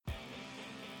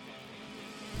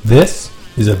This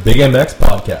is a Big MX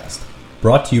podcast,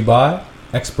 brought to you by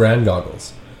X Brand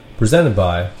Goggles, presented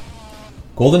by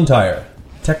Golden Tire,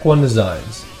 Tech One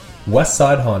Designs,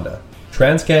 Westside Honda,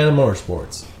 Transcanada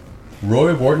Motorsports,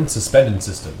 Roy Wharton Suspension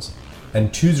Systems,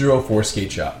 and 204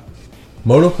 Skate Shop.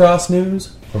 Motocross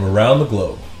news from around the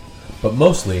globe, but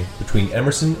mostly between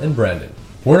Emerson and Brandon.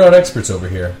 We're not experts over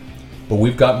here, but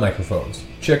we've got microphones.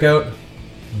 Check out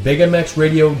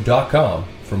BigMXRadio.com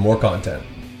for more content.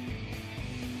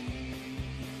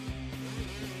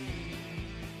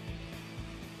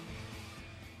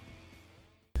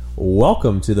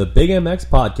 Welcome to the Big MX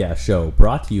Podcast Show,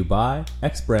 brought to you by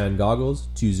X Brand Goggles,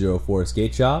 204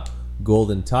 Skate Shop,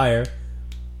 Golden Tire,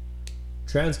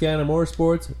 Transcanada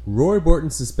Motorsports, Roy Wharton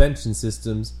Suspension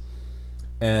Systems,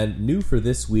 and new for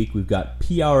this week, we've got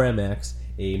PRMX,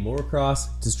 a motocross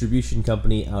distribution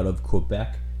company out of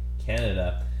Quebec,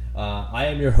 Canada. I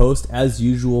am your host, as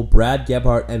usual, Brad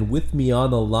Gebhardt, and with me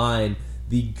on the line,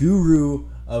 the guru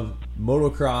of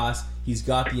motocross. He's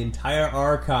got the entire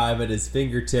archive at his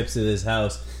fingertips at his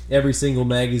house. Every single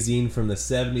magazine from the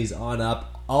 70s on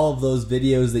up. All of those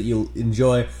videos that you'll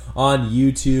enjoy on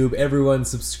YouTube. Everyone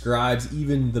subscribes,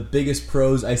 even the biggest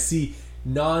pros. I see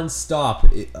non-stop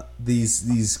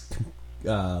these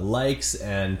likes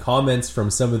and comments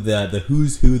from some of the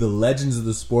who's who, the legends of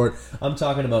the sport. I'm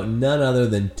talking about none other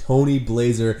than Tony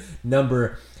Blazer,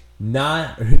 number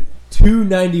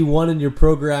 291 in your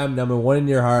program, number one in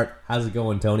your heart. How's it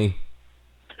going, Tony?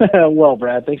 Well,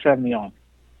 Brad, thanks for having me on.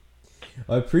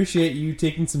 I appreciate you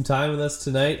taking some time with us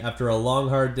tonight after a long,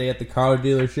 hard day at the car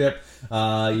dealership.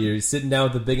 You're sitting down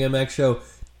with the Big MX Show.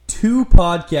 2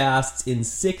 podcasts in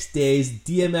 6 days.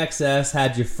 DMXS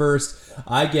had you first.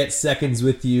 I get seconds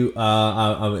with you,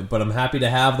 but I'm happy to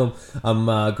have them. I'm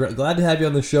glad to have you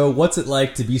on the show. What's it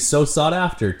like to be so sought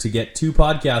after, to get 2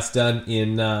 podcasts done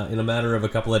in a matter of a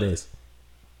couple of days?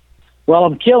 Well,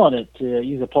 I'm killing it, to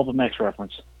use a Pulp MX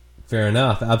reference. Fair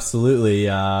enough. Absolutely.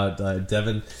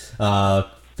 Devin,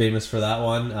 famous for that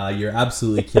one. You're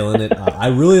absolutely killing it. I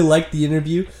really liked the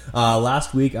interview.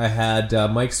 Last week I had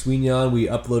Mike Sweeney on. We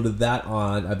uploaded that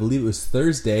on, I believe it was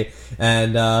Thursday,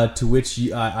 and to which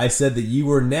I said that you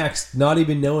were next, not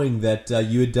even knowing that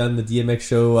you had done the DMX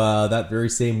show that very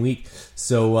same week.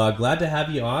 So glad to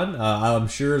have you on. I'm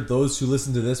sure those who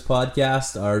listen to this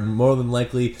podcast are more than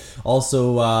likely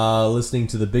also listening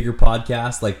to the bigger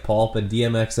podcasts like Pulp and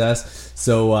DMXS.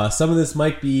 So some of this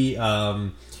might be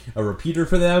a repeater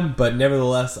for them, but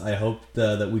nevertheless, I hope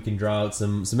that we can draw out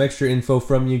some extra info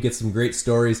from you, get some great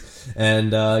stories,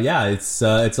 and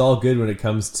it's all good when it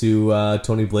comes to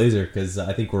Tony Blazer, because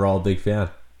I think we're all a big fan.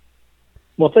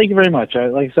 Well, thank you very much.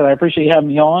 Like I said, I appreciate you having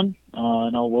me on,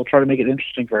 and we'll try to make it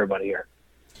interesting for everybody here.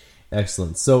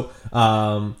 Excellent. So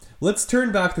let's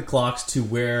turn back the clocks to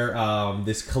where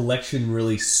this collection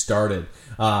really started.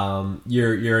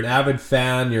 You're an avid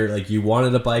fan. You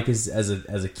wanted a bike as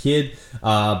a kid,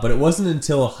 but it wasn't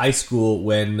until high school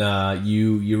when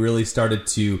you really started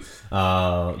to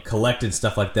collect and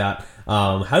stuff like that.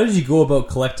 How did you go about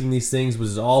collecting these things?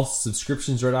 Was it all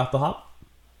subscriptions right off the hop?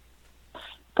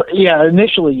 Yeah,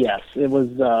 initially yes. It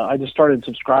was. I just started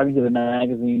subscribing to the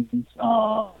magazines.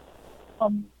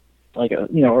 Like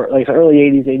the early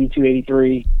 80s, 82,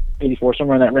 83, 84,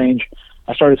 somewhere in that range.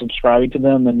 I started subscribing to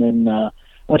them, and then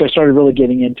once I started really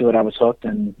getting into it, I was hooked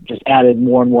and just added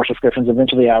more and more subscriptions.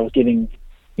 Eventually, I was getting,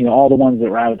 all the ones that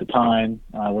were out at the time,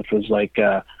 which was like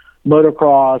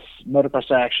motocross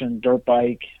action, dirt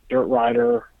bike, dirt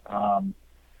rider.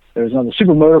 There was another,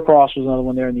 Super Motocross was another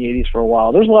one there in the 80s for a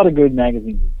while. There's a lot of good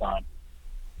magazines at the time.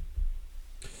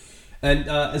 And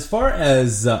as far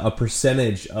as a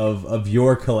percentage of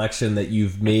your collection that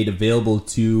you've made available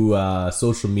to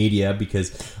social media,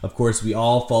 because, of course, we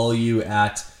all follow you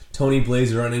at Tony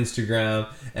Blazer on Instagram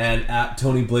and at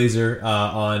Tony Blazer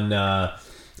on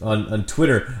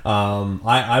Twitter.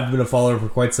 I've been a follower for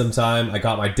quite some time. I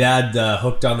got my dad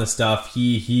hooked on the stuff.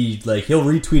 He'll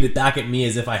retweet it back at me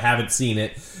as if I haven't seen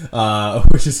it,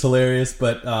 which is hilarious.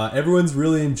 But everyone's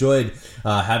really enjoyed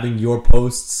having your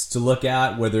posts to look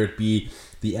at, whether it be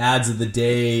the ads of the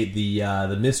day,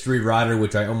 the mystery rider,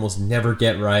 which I almost never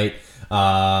get right,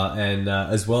 and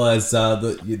as well as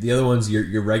the other ones,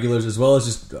 your regulars, as well as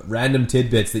just random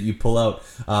tidbits that you pull out.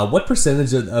 What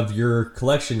percentage of your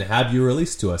collection have you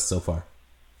released to us so far?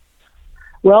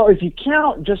 Well, if you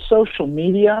count just social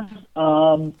media,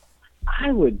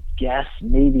 I would guess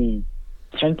maybe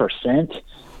 10%.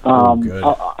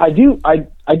 I do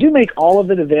make all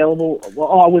of it available.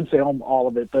 Well, I wouldn't say all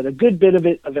of it, but a good bit of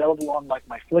it available on like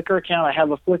my Flickr account. I have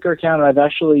a Flickr account, and I've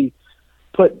actually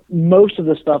put most of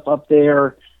the stuff up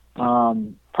there,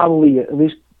 probably at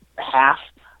least half.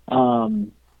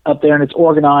 up there, and it's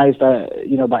organized,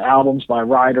 by albums, by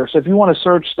rider. So if you want to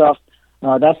search stuff,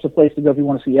 that's the place to go if you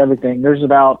want to see everything. There's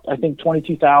about, I think,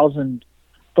 22,000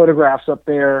 photographs up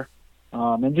there.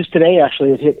 And just today,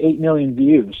 actually, it hit 8 million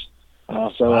views.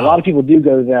 So wow. A lot of people do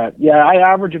go to that. Yeah, I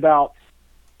average about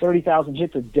 30,000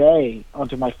 hits a day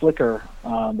onto my Flickr,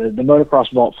 the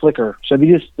Motocross Vault Flickr. So if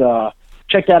you just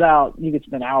check that out, you could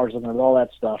spend hours looking at all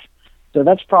that stuff. So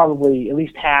that's probably at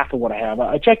least half of what I have.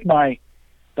 I checked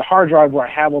the hard drive where I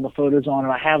have all the photos on,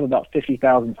 and I have about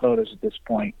 50,000 photos at this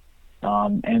point.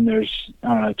 And there's, I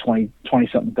don't know,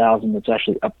 20-something thousand that's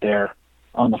actually up there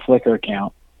on the Flickr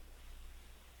account.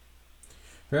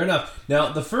 Fair enough.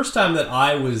 Now, the first time that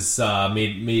I was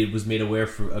made aware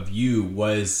of you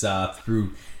was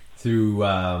through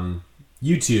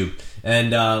YouTube,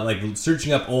 and like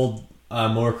searching up old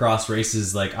motocross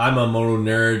races. Like, I'm a moto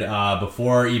nerd.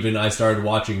 Before even I started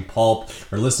watching Pulp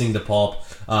or listening to Pulp,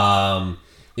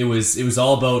 it was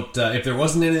all about if there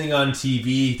wasn't anything on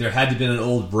TV, there had to have been an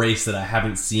old race that I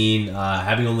haven't seen.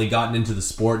 Having only gotten into the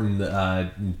sport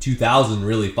in 2000,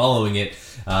 really following it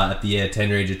at the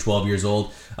tender age of 12 years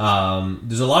old.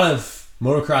 There's a lot of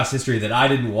motocross history that I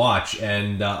didn't watch,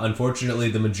 and unfortunately,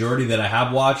 the majority that I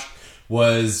have watched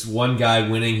was one guy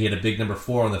winning. He had a big number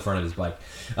 4 on the front of his bike.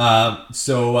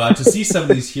 So to see some of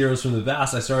these heroes from the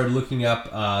past, I started looking up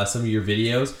some of your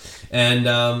videos, and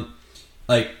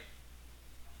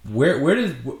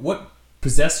what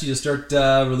possessed you to start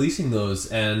releasing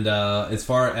those? And as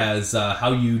far as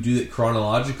how you do it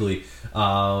chronologically,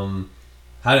 how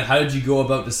did you go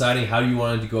about deciding how you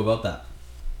wanted to go about that?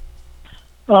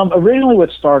 Originally,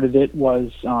 what started it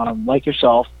was, like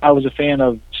yourself, I was a fan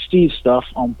of Steve's stuff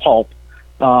on Pulp,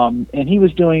 and he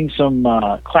was doing some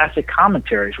classic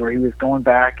commentaries where he was going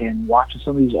back and watching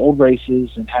some of these old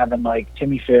races and having like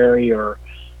Timmy Ferry or,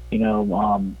 I don't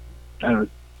know,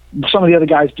 some of the other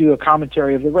guys do a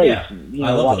commentary of the race. Yeah,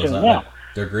 I love those. Now.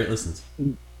 They're great listens.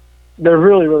 They're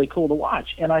really, really cool to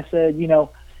watch. And I said,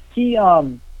 he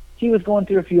was going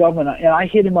through a few of them, and I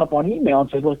hit him up on email and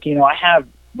said, look, I have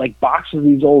like boxes of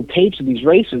these old tapes of these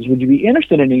races. Would you be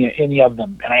interested in any of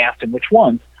them? And I asked him which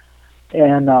ones.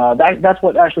 And that's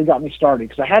what actually got me started,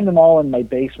 because I had them all in my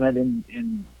basement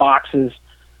in boxes.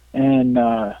 And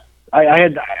I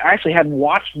actually hadn't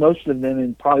watched most of them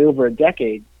in probably over a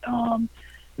decade.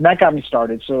 And that got me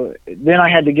started. So then I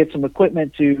had to get some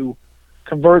equipment to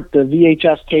convert the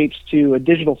VHS tapes to a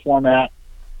digital format.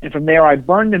 And from there, I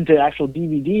burned them to actual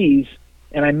DVDs,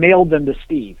 and I mailed them to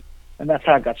Steve. And that's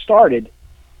how it got started.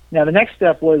 Now, the next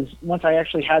step was, once I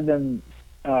actually had them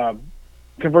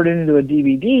converted into a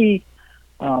DVD,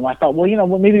 I thought, maybe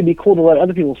it'd be cool to let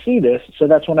other people see this. So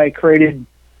that's when I created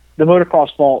the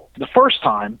Motocross Vault the first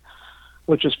time,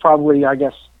 which was probably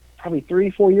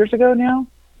 3-4 years ago now.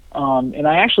 And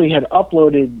I actually had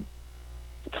uploaded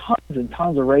tons and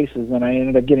tons of races, and I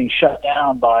ended up getting shut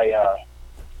down by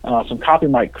some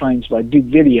copyright claims by Duke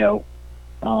Video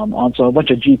on a bunch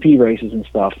of GP races and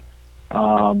stuff.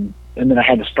 And then I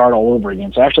had to start all over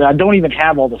again. So actually, I don't even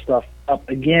have all the stuff up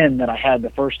again that I had the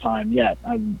first time yet.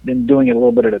 I've been doing it a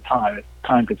little bit at a time. It's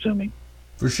time-consuming.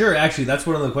 For sure. Actually, that's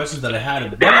one of the questions that I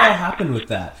had. What all happened with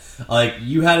that? Like,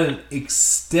 you had an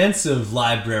extensive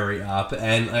library up,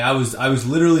 and I was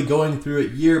literally going through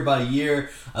it year by year.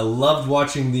 I loved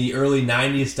watching the early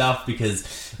 90s stuff because,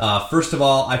 first of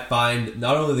all, I find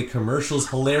not only the commercials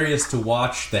hilarious to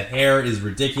watch, the hair is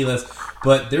ridiculous,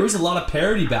 but there was a lot of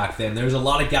parody back then. There was a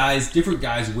lot of different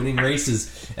guys winning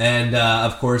races, and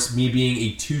of course, me being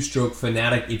a two-stroke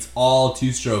fanatic, it's all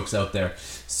two-strokes out there.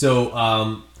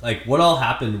 So, what all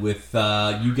happened with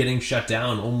you getting shut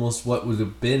down? Almost what would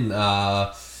have been?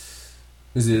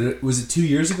 Was it 2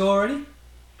 years ago already?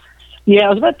 Yeah, it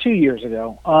was about 2 years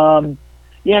ago.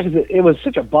 Because it was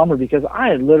such a bummer, because I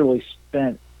had literally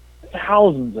spent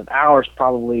thousands of hours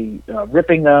probably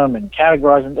ripping them and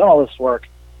categorizing, done all this work.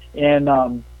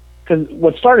 And because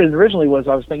what started originally was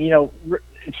I was thinking,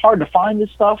 it's hard to find this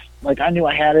stuff. Like, I knew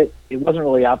I had it. It wasn't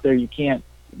really out there. You can't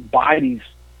buy these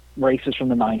races from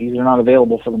the 90s. They're not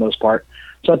available for the most part.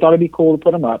 So I thought it'd be cool to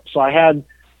put them up. So I had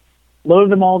loaded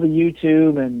them all to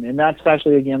YouTube, and that's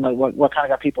actually, again, like what kind of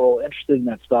got people interested in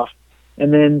that stuff.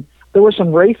 And then there were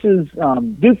some races,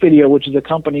 Duke Video, which is a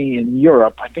company in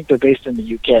Europe. I think they're based in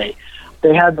the UK.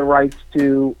 They had the rights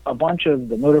to a bunch of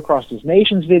the Motocross Does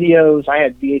Nations videos. I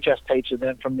had VHS tapes of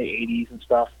them from the 80s and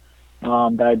stuff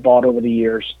that I bought over the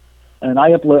years. And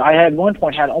I had at one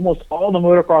point had almost all the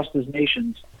Motocross Does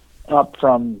Nations up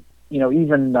from,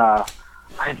 even about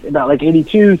like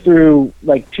 82 through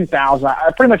like 2000.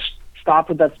 I pretty much stopped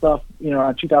with that stuff,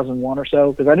 around 2001 or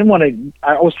so, because I didn't want to,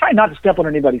 I was trying not to step on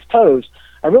anybody's toes,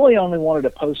 I really only wanted to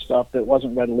post stuff that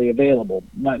wasn't readily available.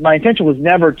 My intention was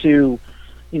never to,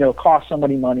 cost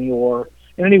somebody money or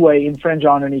in any way infringe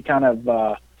on any kind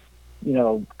of,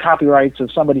 copyrights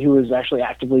of somebody who is actually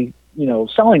actively,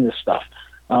 selling this stuff.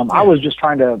 I was just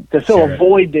trying to fill a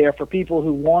void there for people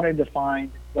who wanted to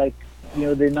find, like,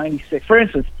 the 96, for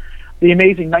instance, the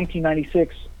amazing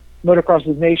 1996 Motocross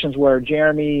of Nations where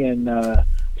Jeremy and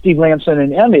Steve Lamson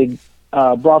and Emig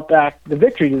brought back the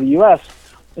victory to the U.S.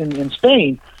 in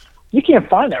Spain. You can't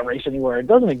find that race anywhere. It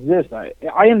doesn't exist. I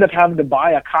ended up having to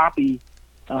buy a copy,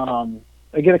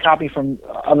 get a copy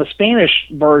of the Spanish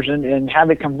version and have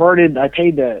it converted. I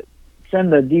paid to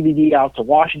send the DVD out to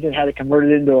Washington, had it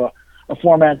converted into a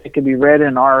format that could be read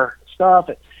in our stuff.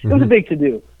 It was a big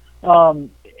to-do.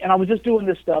 And I was just doing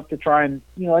this stuff to try and,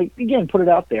 again, put it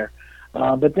out there.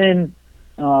 But then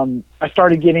I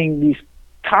started getting these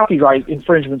copyright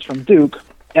infringements from Duke,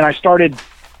 and I started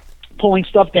pulling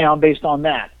stuff down based on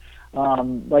that.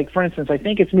 Like, for instance, I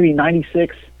think it's maybe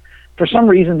 96. For some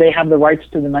reason, they have the rights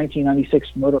to the 1996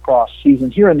 motocross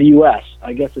season here in the U.S.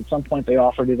 I guess at some point they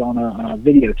offered it on a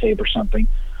videotape or something.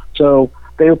 So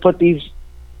they would put these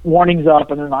warnings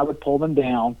up, and then I would pull them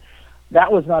down.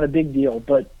 That was not a big deal.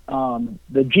 But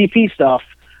the GP stuff,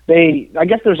 I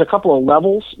guess there's a couple of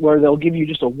levels where they'll give you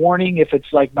just a warning if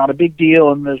it's like not a big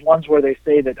deal, and there's ones where they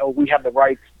say that, we have the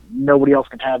rights, nobody else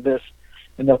can have this,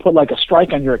 and they'll put like a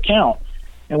strike on your account.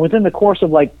 And within the course of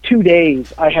like 2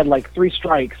 days, I had like 3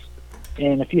 strikes.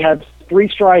 And if you have 3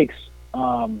 strikes,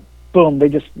 boom,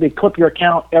 they clip your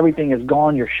account, everything is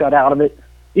gone, you're shut out of it.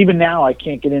 Even now, I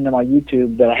can't get into my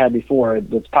YouTube that I had before.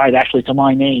 It's tied actually to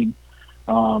my name.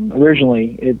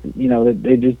 Originally, it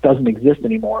just doesn't exist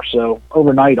anymore. So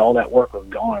overnight, all that work was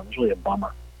gone. It was really a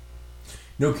bummer.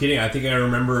 No kidding. I think I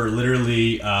remember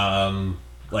literally,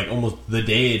 like almost the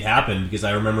day it happened, because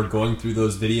I remember going through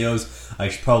those videos. I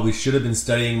probably should have been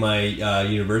studying my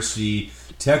university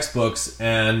textbooks,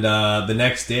 and the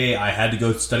next day I had to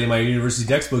go study my university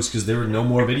textbooks because there were no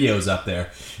more videos up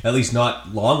there, at least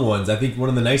not long ones. I think one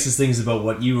of the nicest things about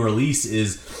what you release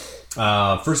is,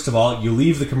 first of all, you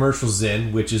leave the commercials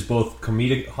in, which is both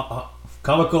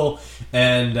comical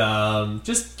and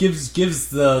just gives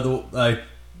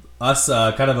us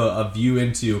kind of a view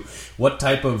into what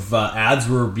type of ads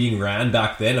were being ran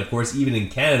back then. Of course, even in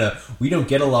Canada, we don't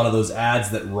get a lot of those ads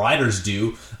that riders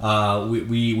do.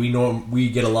 We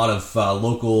get a lot of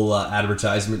local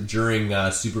advertisement during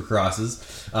Supercrosses,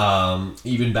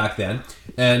 even back then,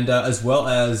 and as well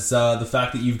as the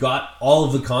fact that you've got all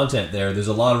of the content there. There's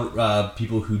a lot of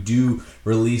people who do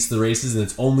release the races, and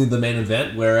it's only the main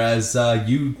event, whereas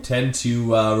you tend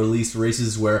to release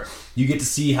races where you get to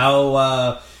see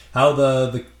how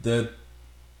the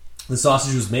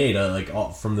sausage was made,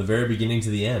 from the very beginning to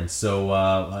the end. So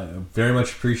I very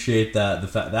much appreciate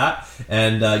that,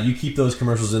 and you keep those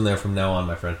commercials in there from now on,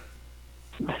 my friend.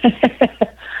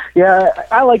 Yeah,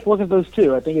 I like looking at those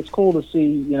too. I think it's cool to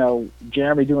see,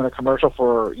 Jeremy doing a commercial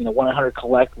for 1-800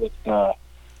 Collect with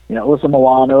Alyssa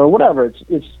Milano or whatever.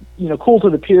 It's cool to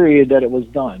the period that it was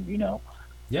done.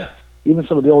 Yeah. Even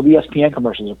some of the old ESPN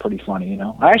commercials are pretty funny,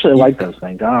 I actually like those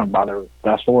things. I don't bother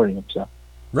fast-forwarding them, so.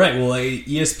 Right, well,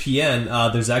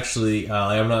 ESPN, there's actually,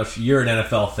 I'm not sure, you're an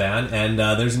NFL fan, and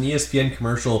there's an ESPN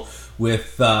commercial with,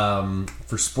 for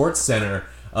SportsCenter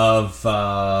of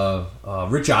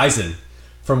Rich Eisen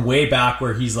from way back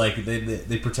where he's like,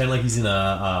 they pretend like he's in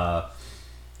a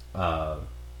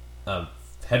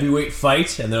heavyweight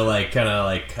fight, and they're like kind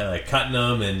of cutting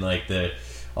him and like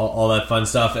all that fun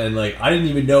stuff, and like I didn't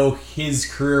even know his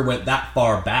career went that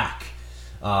far back,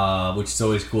 which is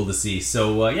always cool to see.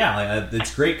 So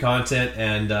it's great content,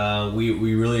 and we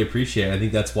really appreciate it. I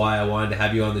think that's why I wanted to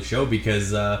have you on the show,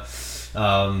 because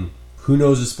who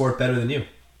knows the sport better than you?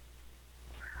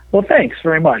 Well, thanks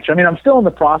very much. I mean, I'm still in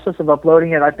the process of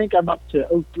uploading it. I think I'm up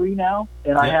to 03 now,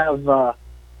 and I have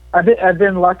I've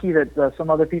been lucky that some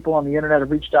other people on the internet have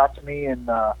reached out to me, and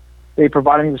they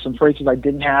provided me with some races I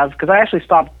didn't have, because I actually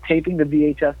stopped taping the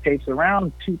VHS tapes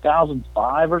around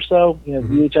 2005 or so.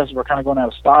 VHS were kind of going out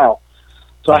of style.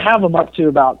 So I have them up to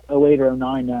about 08 or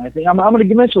 09 now. I think I'm going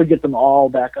to eventually get them all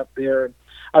back up there.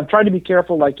 I've tried to be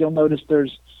careful. Like, you'll notice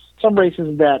there's some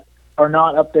races that are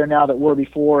not up there now that were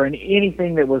before, and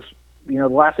anything that was, the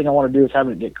last thing I want to do is have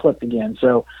it get clipped again.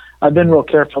 So I've been real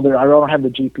careful there. I don't have the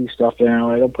GP stuff there.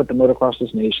 I don't put the Motocross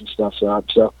This Nation stuff up.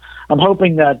 So I'm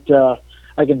hoping that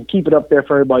I can keep it up there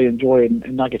for everybody to enjoy it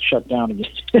and not get shut down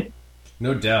again.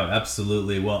 No doubt,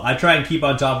 absolutely. Well, I try and keep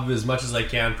on top of it as much as I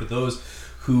can. For those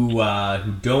who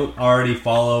don't already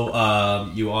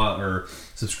follow you on or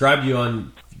subscribe to you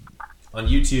on on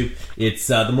YouTube. It's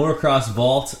the Motocross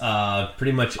Vault,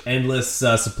 pretty much endless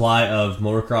supply of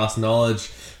motocross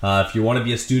knowledge. If you want to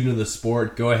be a student of the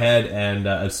sport, go ahead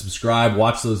and subscribe,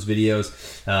 watch those videos.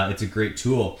 It's a great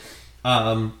tool.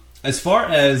 As far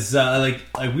as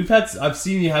I've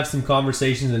seen you have some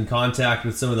conversations and contact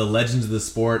with some of the legends of the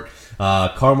sport.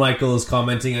 Carmichael is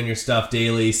commenting on your stuff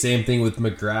daily. Same thing with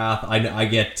McGrath. I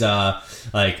get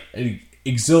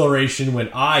exhilaration when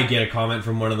I get a comment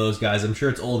from one of those guys. I'm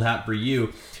sure it's old hat for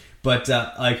you. But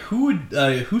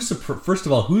first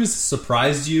of all, who's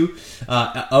surprised you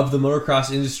of the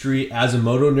motocross industry as a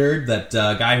moto nerd? That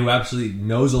guy who actually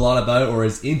knows a lot about it or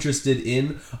is interested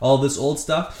in all this old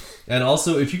stuff. And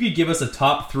also, if you could give us a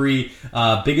top 3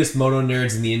 biggest moto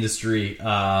nerds in the industry,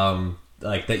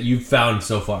 that you've found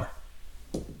so far.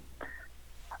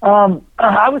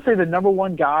 I would say the number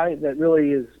one guy that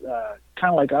really is kind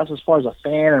of like us as far as a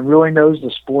fan and really knows the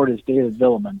sport is David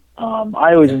Villeman.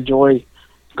 I always enjoy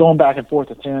going back and forth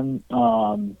with him.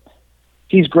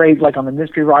 He's great, like on the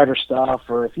mystery rider stuff,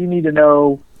 or if you need to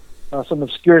know some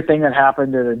obscure thing that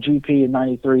happened at a GP in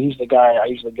 '93, he's the guy I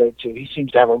usually go to. He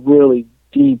seems to have a really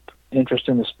deep interest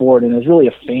in the sport and is really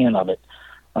a fan of it.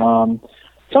 Some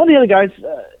of the other guys,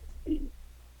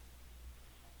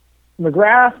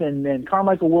 McGrath and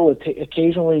Carmichael will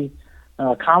occasionally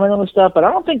comment on the stuff, but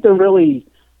I don't think they're really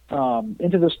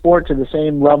into the sport to the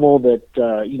same level that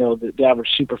the average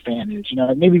super fan is.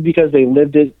 Maybe because they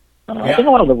lived it. I think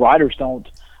a lot of the riders aren't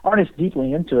as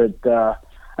deeply into it.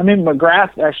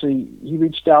 McGrath actually, he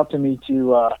reached out to me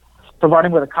to provide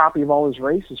him with a copy of all his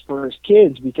races for his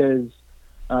kids because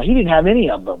he didn't have any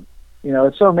of them.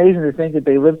 It's so amazing to think that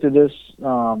they lived through this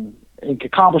and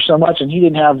accomplished so much, and he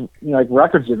didn't have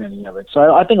records of any of it.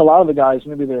 So I think a lot of the guys,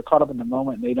 maybe they're caught up in the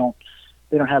moment and they don't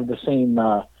have the same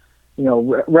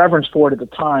reverence for it at the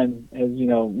time as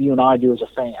you and I do as a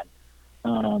fan.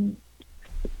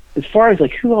 As far as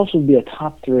who else would be a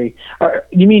top 3?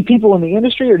 You mean people in the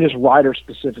industry or just riders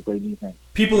specifically? Do you think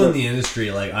people in the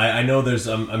industry? I know there's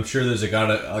I'm sure there's a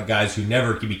lot of guys who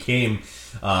never became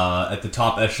at the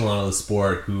top echelon of the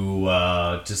sport who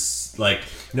just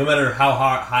no matter how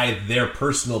high their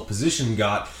personal position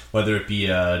got, whether it be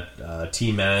a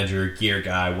team manager, gear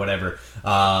guy, whatever,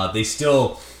 they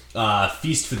still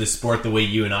feast for the sport the way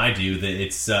you and I do. That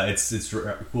it's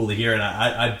cool to hear, and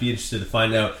I'd be interested to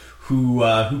find out who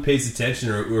pays attention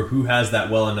or who has that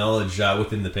well of knowledge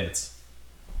within the pits.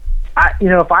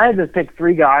 If I had to pick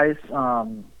 3 guys,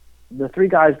 the 3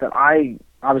 guys that I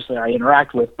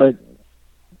interact with, but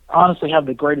honestly have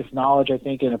the greatest knowledge, I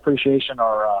think, and appreciation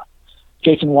are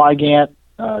Jason Wygant,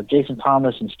 Jason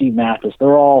Thomas, and Steve Mathis.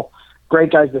 They're all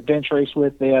great guys to bench race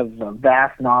with. They have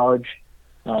vast knowledge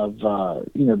of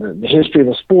the history of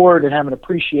the sport and have an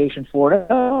appreciation for it,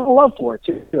 a love for it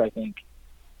too, I think.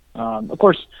 Of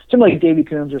course, somebody like Davey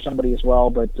Coombs or somebody as well,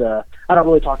 but I don't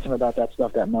really talk to him about that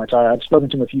stuff that much. I've spoken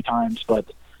to him a few times, but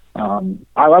I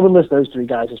would list those 3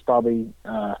 guys as probably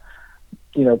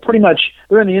pretty much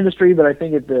they're in the industry, but I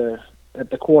think at the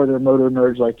core they're moto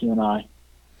nerds like you and I.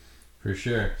 For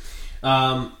sure.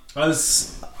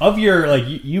 As of your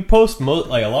you post a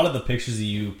lot of the pictures that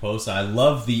you post. I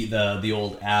love the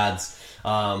old ads.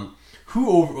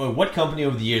 What company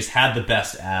over the years had the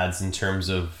best ads in terms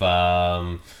of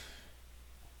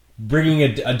bringing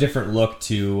a different look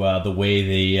to the way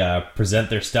they present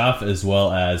their stuff, as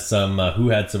well as some who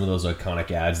had some of those iconic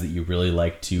ads that you really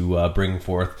like to bring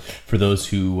forth for those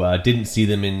who didn't see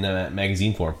them in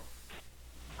magazine form?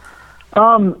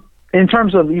 In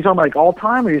terms of, you talking about all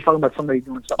time, or are you talking about somebody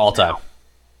doing something all time?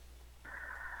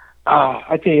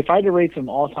 I tell you, if I had to rate some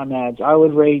all time ads, I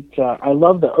would rate. I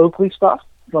love the Oakley stuff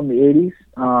from the '80s.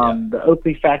 The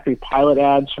Oakley factory pilot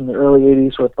ads from the early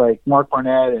 '80s with Mark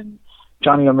Barnett and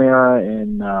Johnny O'Mara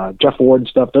and Jeff Ward and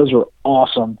stuff. Those are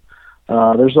awesome.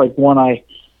 There's one I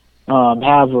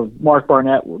have of Mark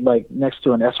Barnett next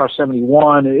to an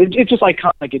SR-71. It's just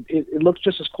iconic. It looks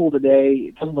just as cool today.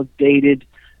 It doesn't look dated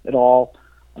at all.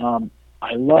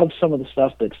 I love some of the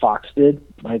stuff that Fox did.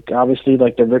 Obviously,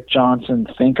 the Rick Johnson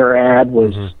Thinker ad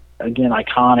was again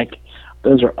iconic.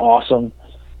 Those are awesome.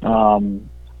 There's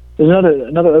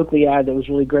another Oakley ad that was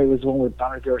really great. Was the one with, I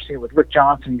don't know if you ever seen it, with Rick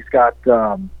Johnson. He's got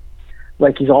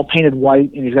he's all painted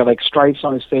white and he's got stripes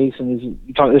on his face, and he's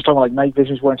talking about night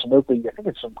vision. He's wearing some Oakley. I think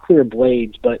it's some clear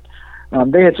blades, but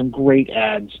they had some great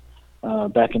ads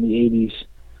back in the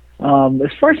 '80s.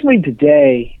 As far as something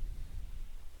today,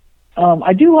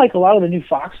 I do like a lot of the new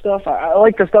Fox stuff. I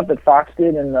like the stuff that Fox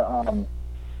did in the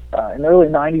early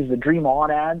 '90s, the Dream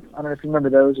On ads. I don't know if you remember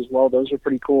those as well. Those are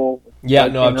pretty cool. Yeah,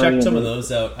 no, I've checked some of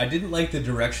those out. I didn't like the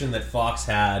direction that Fox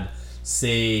had,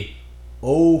 say,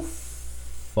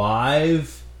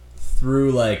 05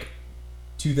 through like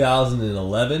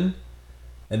 2011,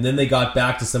 and then they got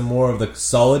back to some more of the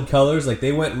solid colors. Like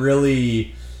they went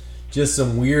really just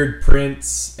some weird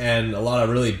prints and a lot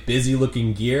of really busy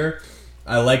looking gear.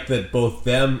 I like that both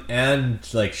them and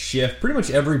like Shift, pretty much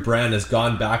every brand has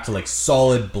gone back to like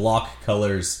solid block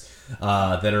colors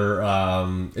that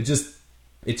are it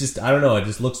just I don't know,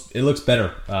 it looks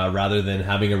better rather than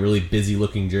having a really busy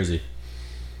looking jersey.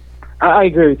 I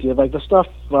agree with you. Like the stuff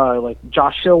like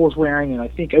Josh Hill was wearing, and I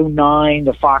think '09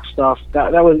 the Fox stuff,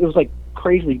 it was like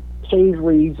crazy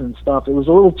paisley's and stuff. It was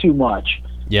a little too much.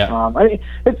 Yeah.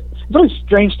 It's really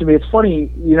strange to me. It's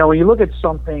funny, when you look at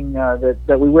something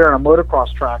that we wear on a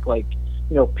motocross track, like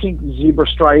pink zebra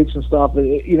stripes and stuff.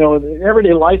 In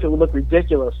everyday life it would look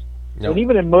ridiculous. Nope. And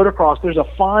even in motocross, there's a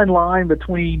fine line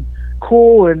between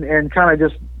cool and kind of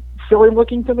just silly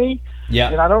looking to me. Yeah.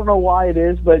 And I don't know why it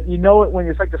is, but it when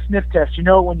it's like the sniff test. You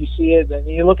know it when you see it, and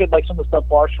you look at like some of the stuff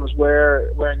Barcia was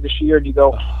wearing this year, and you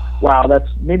go, wow,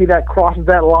 that crosses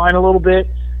that line a little bit.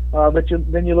 But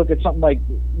then you look at something like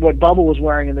what Bubba was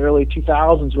wearing in the early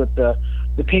 2000s with the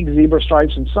pink zebra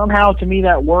stripes, and somehow to me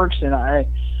that works. And I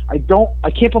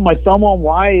can't put my thumb on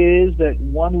why it is that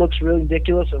one looks really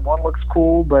ridiculous and one looks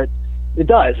cool, but it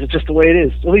does. It's just the way it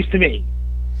is, at least to me.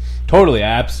 Totally,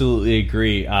 I absolutely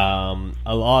agree. A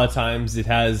lot of times it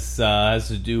has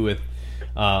to do with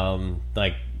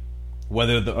like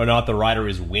whether or not the rider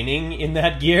is winning in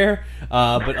that gear.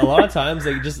 But a lot of times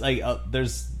they just like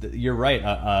you're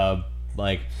right.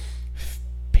 Like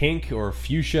pink or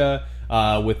fuchsia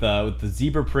with the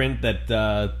zebra print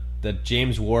that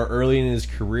James wore early in his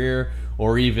career,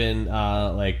 or even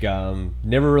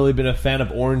never really been a fan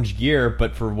of orange gear,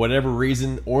 but for whatever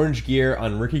reason, orange gear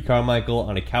on Ricky Carmichael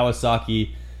on a Kawasaki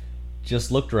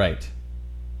just looked right.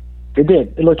 It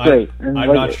did. It looked great. I'm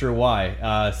not sure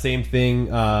why. Same thing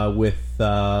with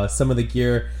some of the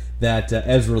gear that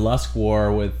Ezra Lusk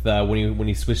wore with when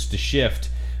he switched to Shift.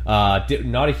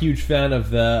 Not a huge fan of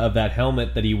that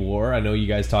helmet that he wore. I know you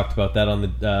guys talked about that on the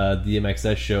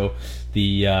DMXS show.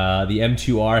 The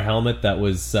M2R helmet that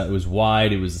was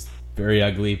wide. It was very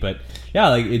ugly, but yeah,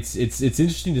 like it's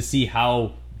interesting to see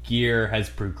how gear has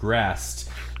progressed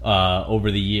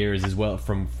over the years as well,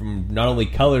 from not only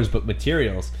colors but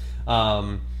materials.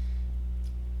 That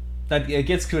it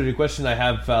gets to a question I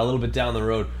have a little bit down the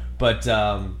road, but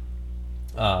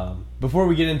before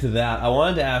we get into that, I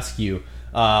wanted to ask you,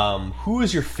 who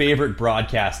is your favorite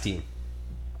broadcast team?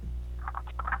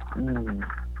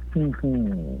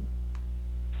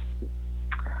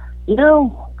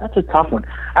 That's a tough one.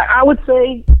 I would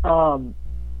say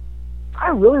I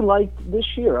really liked this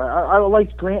year. I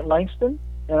liked Grant Langston,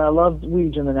 and I loved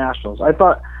Weege in the Nationals. I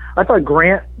thought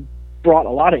Grant brought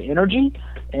a lot of energy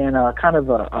and kind of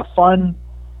a fun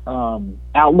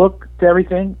outlook to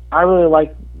everything. I really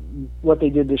liked what they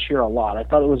did this year a lot. I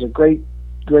thought it was a great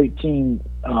team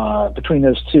between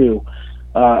those two.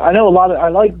 I know I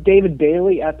liked David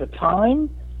Bailey at the time.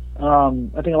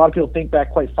 I think a lot of people think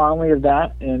back quite fondly of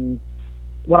that, and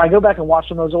when I go back and watch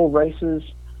some of those old races,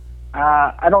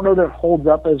 I don't know that it holds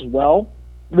up as well,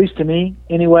 at least to me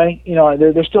anyway.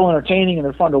 They're still entertaining and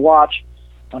they're fun to watch,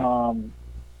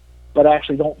 but I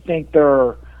actually don't think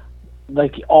they're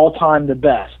like all time the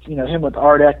best. Him with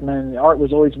Art Ekman. Art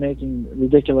was always making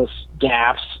ridiculous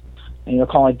gaffes, and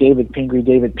calling David Pingree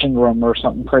David Pingram or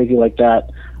something crazy like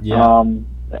that. Yeah.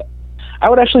 I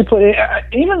would actually put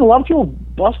even a lot of people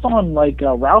bust on like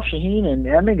Ralph Shaheen and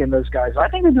Emming and those guys. I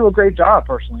think they do a great job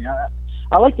personally.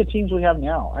 I like the teams we have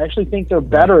now. I actually think they're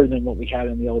better than what we had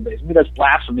in the old days. Maybe that's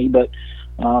blasphemy, but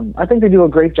I think they do a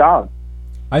great job.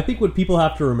 I think what people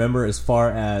have to remember as far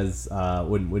as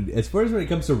when it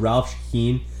comes to Ralph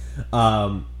Shaheen,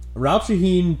 Ralph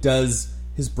Shaheen does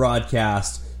his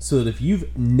broadcast so that if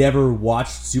you've never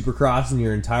watched Supercross in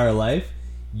your entire life,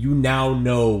 you now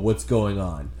know what's going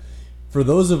on. For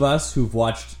those of us who've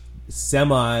watched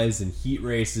semis and heat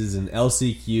races and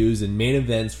LCQs and main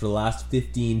events for the last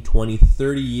 15, 20,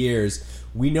 30 years,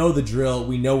 we know the drill,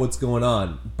 we know what's going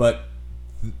on, but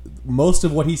most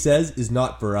of what he says is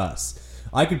not for us.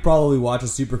 I could probably watch a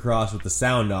Supercross with the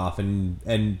sound off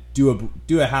and do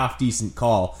a half decent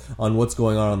call on what's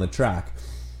going on the track.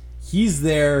 He's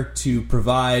there to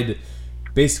provide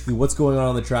basically what's going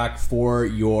on the track for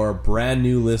your brand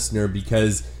new listener,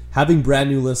 because having brand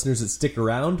new listeners that stick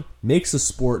around makes the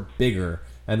sport bigger,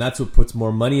 and that's what puts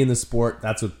more money in the sport.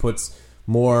 That's what puts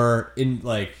more in,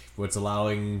 like, what's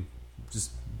allowing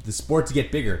just the sport to get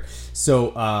bigger.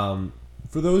 So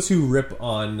for those who rip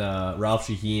on Ralph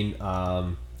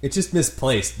Shaheen, it's just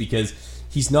misplaced, because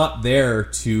he's not there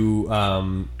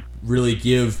to really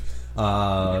give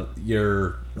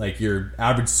your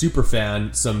average super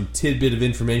fan some tidbit of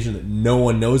information that no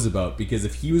one knows about, because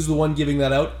if he was the one giving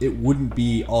that out, it wouldn't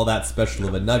be all that special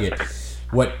of a nugget.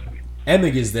 What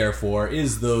Emig is there for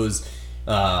is those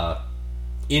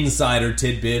insider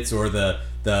tidbits, or the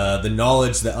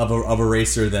knowledge of a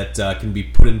racer that can be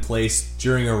put in place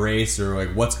during a race, or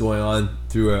like what's going on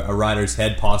through a rider's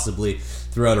head possibly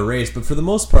throughout a race. But for the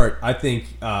most part, I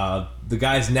think the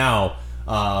guys now,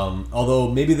 although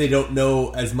maybe they don't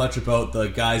know as much about the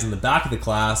guys in the back of the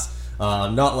class,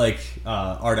 not like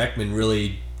Art Ekman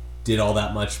really did all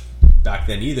that much back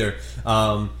then either,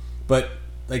 but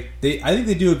I think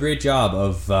they do a great job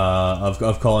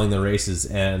of calling the races,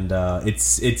 and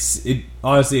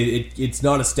honestly it's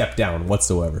not a step down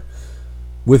whatsoever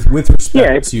with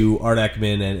respect to Art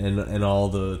Ekman and all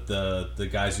the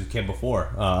guys who came before.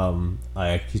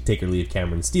 I could take or leave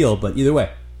Cameron Steele, but either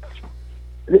way.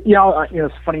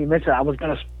 It's funny you mentioned that. I was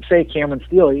going to say Cameron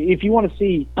Steele. If you want to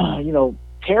see,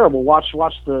 terrible, watch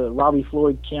the Robbie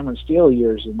Floyd, Cameron Steele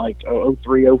years in like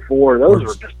 03, 04. Those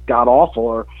were just god awful.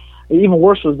 Or even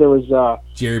worse was there was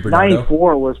Jerry Bernardo.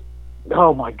 94 was,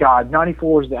 oh my God,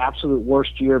 94 was the absolute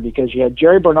worst year, because you had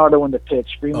Jerry Bernardo in the pit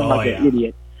screaming an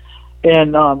idiot.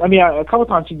 And a couple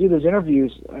times he did those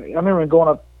interviews. I remember going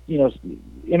up,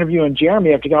 interviewing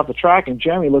Jeremy after he got off the track, and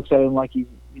Jeremy looks at him like he's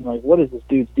like, what is this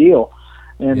dude's deal?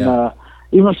 And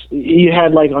even you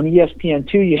had like on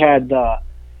ESPN2, you had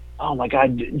oh my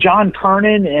God, John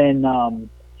Kernan, and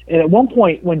at one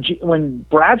point when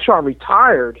Bradshaw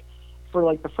retired for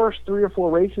like the first 3 or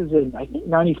 4 races in I think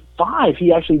 '95,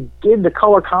 he actually did the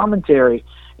color commentary.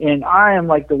 And I am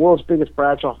like the world's biggest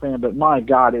Bradshaw fan, but my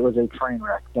God, it was a train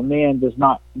wreck. The man does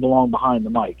not belong behind the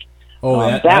mic. Oh,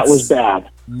 that was bad.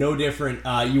 No different.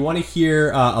 You want to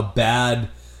hear a bad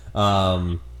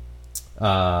color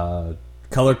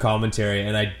commentary,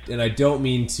 and I don't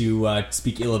mean to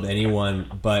speak ill of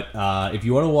anyone, but if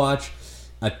you want to watch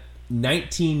a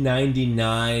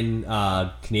 1999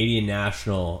 Canadian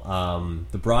National,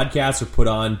 the broadcasts are put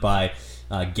on by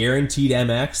Guaranteed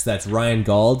MX. That's Ryan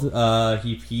Gauld.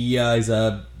 He is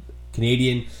a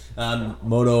Canadian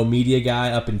moto media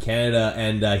guy up in Canada,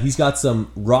 and he's got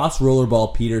some Ross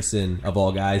Rollerball Peterson, of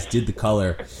all guys, did the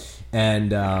color,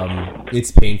 and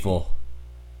it's painful.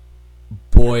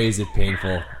 Boy, is it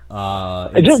painful.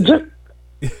 I would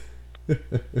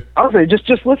say just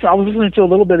listen. I was listening to a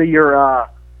little bit of your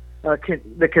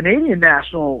the Canadian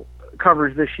National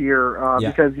coverage this year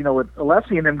because with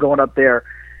Alessi and them going up there,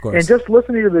 and just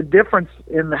listening to the difference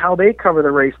in how they cover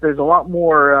the race. There's a lot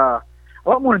more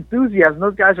enthusiasm.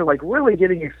 Those guys are like really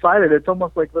getting excited. It's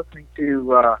almost like listening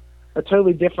to a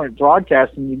totally different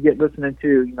broadcast than you get listening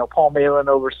to Paul Malin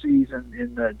overseas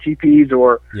in the GPs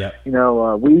or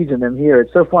Weeds and them here.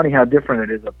 It's so funny how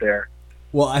different it is up there.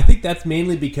 Well, I think that's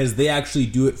mainly because they actually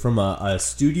do it from a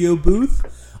studio booth.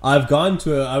 I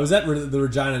was at the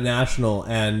Regina National,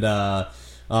 and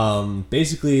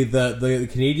basically the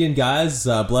Canadian guys,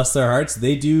 bless their hearts,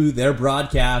 they do their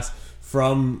broadcast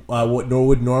from what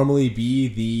would normally be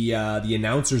the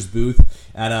announcer's booth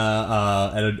at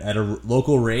a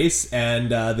local race,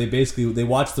 and they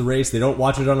watch the race. They don't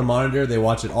watch it on a monitor. They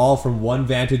watch it all from one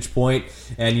vantage point.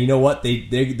 And you know what? They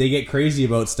get crazy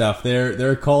about stuff.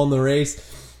 They're calling the race.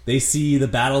 They see the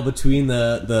battle between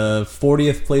the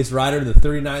 40th place rider and the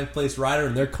 39th place rider,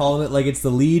 and they're calling it like it's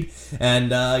the lead.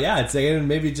 And it's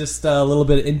maybe just a little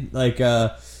bit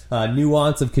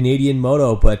nuance of Canadian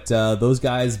moto, but those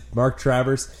guys, Mark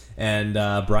Travers and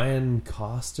Brian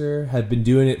Coster, have been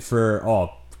doing it for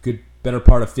better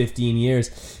part of 15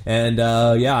 years, and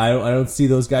I don't see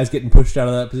those guys getting pushed out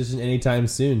of that position anytime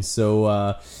soon.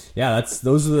 So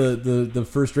those are the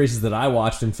first races that I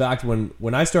watched. In fact,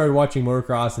 when I started watching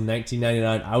motocross in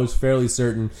 1999, I was fairly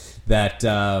certain that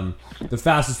the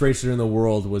fastest racer in the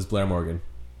world was Blair Morgan.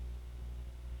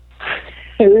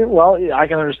 Well, I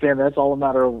can understand that. It's all a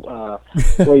matter of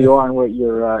where you are and what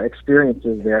your experience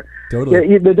is there.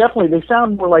 Totally. Yeah, they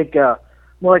sound more like a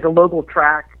local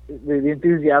track. The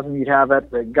enthusiasm you'd have at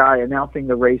the guy announcing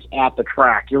the race at the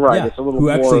track. You're right. Yeah, it's a little who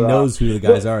more, actually knows who the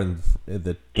guys are in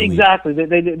the exactly.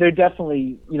 They're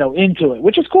definitely into it,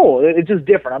 which is cool. It's just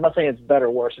different. I'm not saying it's better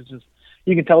or worse. It's just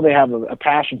you can tell they have a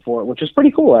passion for it, which is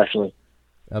pretty cool, actually.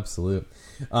 Absolute.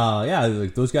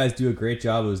 Those guys do a great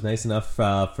job. It was nice enough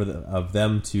of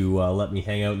them to let me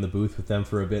hang out in the booth with them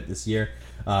for a bit this year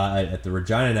at the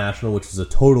Regina National, which was a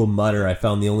total mudder. I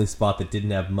found the only spot that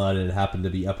didn't have mud, and it happened to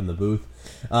be up in the booth.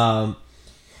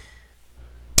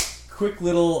 Quick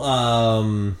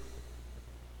little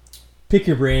pick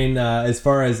your brain as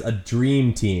far as a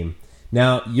dream team.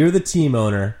 Now, you're the team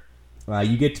owner.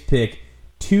 You get to pick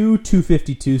two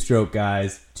 250 two-stroke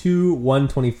guys, two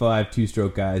 125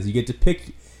 two-stroke guys. You get to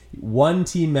pick one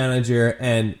team manager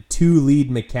and two lead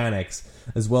mechanics,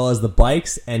 as well as the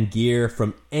bikes and gear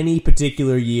from any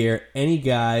particular year, any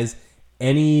guys,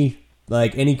 any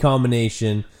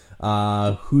combination.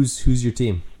 Who's your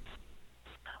team?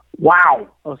 Wow.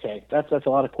 Okay, that's a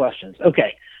lot of questions.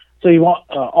 Okay, so you want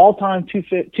all-time two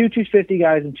 250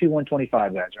 guys and two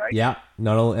 125 guys, right? Yeah.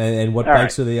 Not only, and what all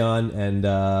bikes right. are they on,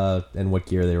 and what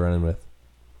gear are they running with?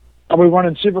 Are we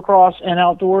running Supercross and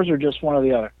outdoors, or just one or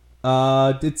the other?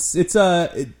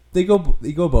 They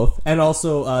go both, and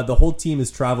also the whole team is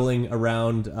traveling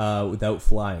around without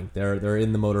flying. They're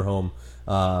in the motorhome.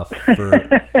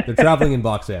 They're traveling in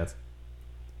box vans.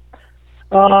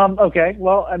 Okay,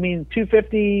 well, I mean,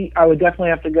 250, I would definitely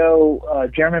have to go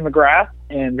Jeremy McGrath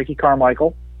and Ricky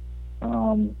Carmichael.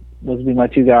 Those would be my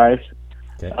two guys.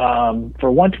 Okay. For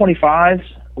 125s,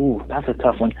 ooh, that's a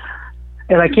tough one.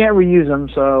 And I can't reuse them,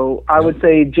 so I would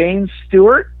say James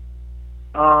Stewart.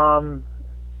 And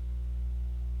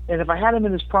if I had him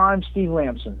in his prime, Steve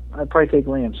Lamson. I'd probably take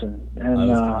Lamson.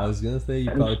 And I was going to say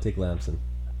you'd probably take Lamson.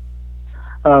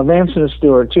 Lamson and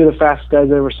Stewart, two of the fastest guys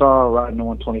I ever saw riding a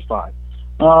 125.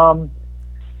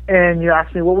 And you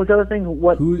asked me, what was the other thing?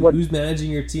 Who's managing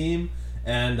your team,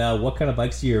 and what kind of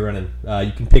bikes are you running?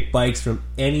 You can pick bikes from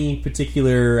any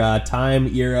particular time,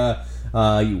 era,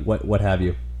 what have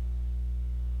you.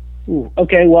 Ooh,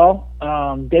 okay, well,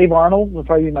 Dave Arnold would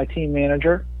probably be my team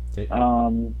manager. Okay.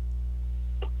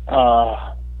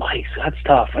 Bikes, that's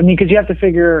tough. I mean, because you have to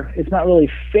figure it's not really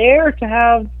fair to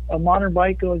have a modern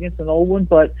bike go against an old one,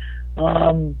 but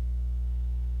wow,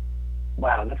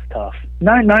 that's tough.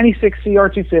 96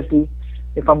 CR250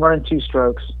 if I'm running two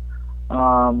strokes.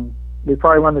 They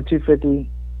probably run the 250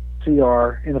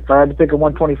 CR, and if I had to pick a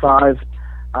 125,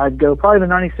 I'd go probably the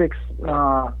 96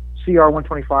 CR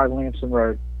 125 Lamson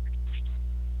Road.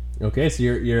 Okay, so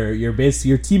you're basically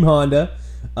your Team Honda.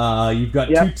 You've got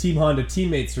Yep. two Team Honda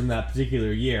teammates from that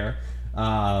particular year.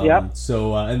 Yep.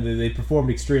 So and they performed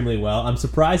extremely well. I'm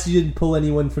surprised you didn't pull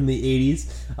anyone from the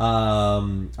 80s.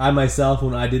 I myself,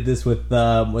 when I did this with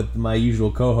my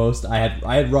usual co-host, I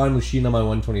had Ron Machine on my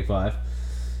 125.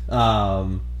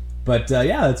 But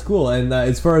yeah, that's cool. And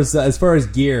as far as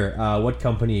gear, what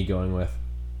company are you going with?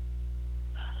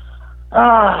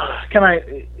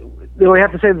 Do we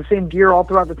have to say the same gear all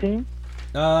throughout the team?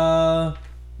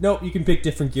 No, you can pick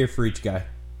different gear for each guy.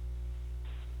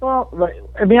 Well,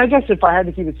 I mean, I guess if I had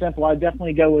to keep it simple, I'd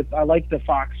definitely go with, I like the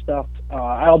Fox stuff,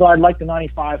 although I'd like the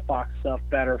 95 Fox stuff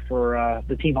better for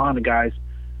the Team Honda guys.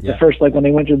 Yeah. The first, like when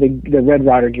they went to the Red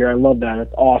Rider gear, I love that.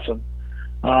 It's awesome.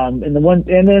 And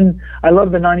then I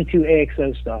love the 92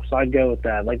 AXO stuff, so I'd go with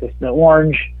that. Like the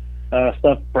orange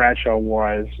stuff Bradshaw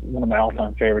wore is one of my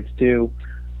all-time favorites too.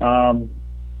 That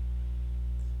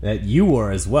you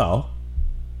wore as well.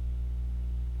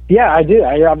 Yeah, I do.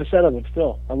 I have a set of it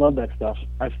still. I love that stuff.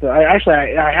 I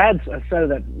had a set of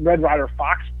that Red Rider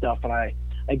Fox stuff, and I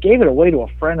gave it away to a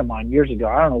friend of mine years ago.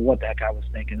 I don't know what the heck I was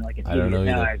thinking. Like, I don't know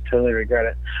either. I totally regret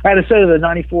it. I had a set of the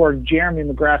 94 Jeremy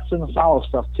McGrath Cinesalo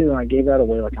stuff, too, and I gave that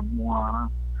away like a moron.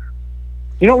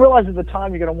 You don't realize at the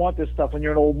time you're going to want this stuff when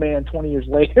you're an old man 20 years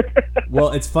later.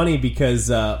 Well, it's funny because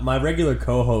my regular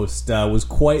co-host was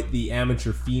quite the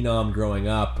amateur phenom growing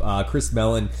up. Chris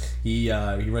Mellon, he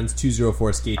runs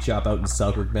 204 Skate Shop out in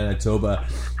Selkirk, Manitoba.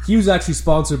 He was actually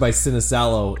sponsored by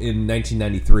Cinesalo in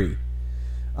 1993.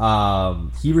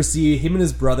 He received, him and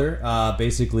his brother,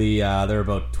 basically they're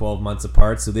about 12 months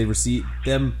apart, so they received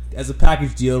them as a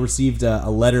package deal, received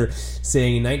a letter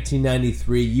saying in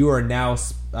 1993 you are now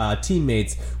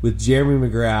teammates with Jeremy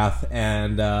McGrath,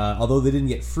 and although they didn't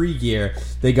get free gear,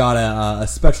 they got a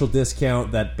special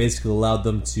discount that basically allowed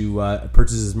them to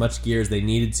purchase as much gear as they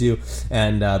needed to,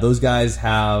 and those guys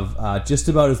have just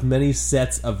about as many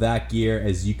sets of that gear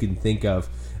as you can think of,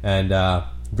 and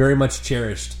very much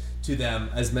cherished to them,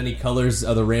 as many colors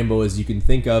of the rainbow as you can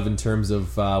think of in terms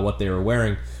of what they were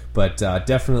wearing. But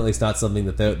definitely it's not something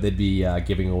that they'd be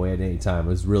giving away at any time. It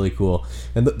was really cool.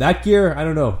 And that gear, I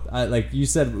don't know, like we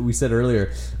said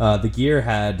earlier, the gear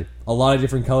had a lot of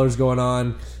different colors going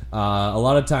on. A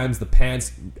lot of times the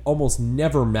pants almost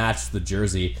never matched the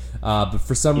jersey, but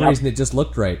for some reason it just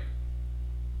looked right.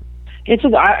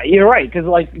 You're right, because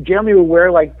like Jeremy would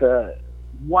wear like the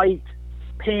white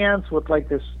pants with like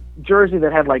this jersey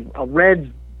that had like a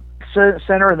red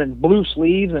center and then blue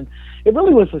sleeves, and it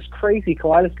really was this crazy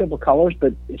kaleidoscope of colors,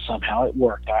 but somehow it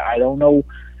worked. I don't know.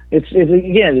 It's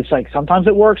like sometimes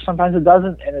it works, sometimes it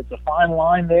doesn't, and it's a fine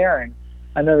line there. And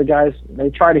I know the guys, they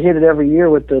try to hit it every year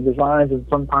with the designs, and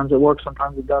sometimes it works,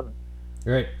 sometimes it doesn't.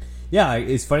 Right. Yeah,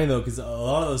 it's funny though, because a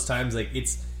lot of those times, like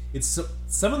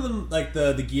some of them, like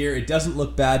the gear, it doesn't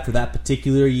look bad for that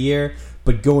particular year,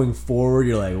 but going forward,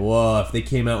 you're like, whoa, if they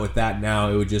came out with that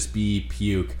now, it would just be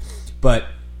puke. But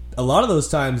a lot of those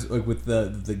times, like with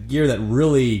the gear that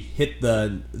really hit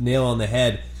the nail on the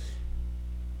head,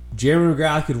 Jeremy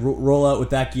McGrath could roll out with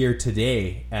that gear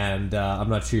today, and I'm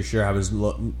not sure how his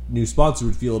new sponsor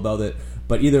would feel about it.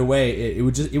 But either way, it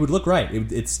would look right.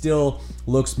 It still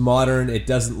looks modern. It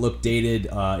doesn't look dated,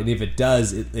 and if it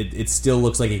does, it still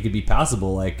looks like it could be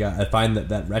passable. Like I find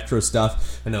that retro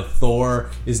stuff. I know Thor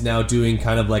is now doing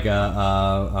kind of like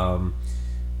a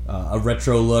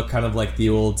retro look, kind of like the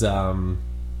old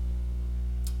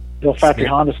factory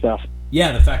Honda stuff.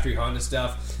 Yeah, the factory Honda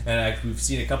stuff, and we've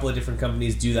seen a couple of different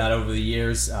companies do that over the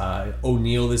years.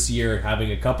 O'Neill this year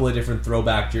having a couple of different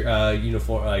throwback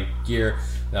uniform gear,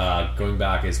 going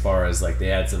back as far as like they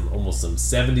had almost some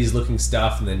 70s looking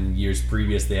stuff, and then years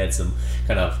previous they had some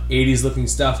kind of 80s looking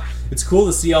stuff. It's cool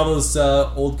to see all those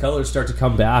old colors start to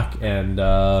come back, and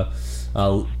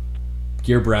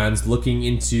gear brands looking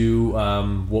into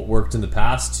what worked in the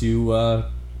past to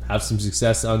have some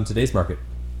success on today's market.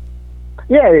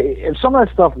 Yeah, if some of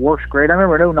that stuff works great. I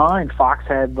remember in 2009, Fox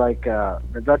had like the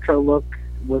retro look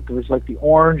with it was like the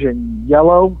orange and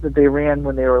yellow that they ran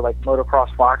when they were like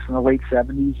Motocross Fox in the late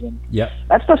 70s, and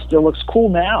that stuff still looks cool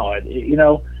now.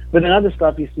 But then other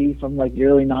stuff you see from like the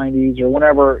early 90s or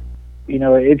whenever,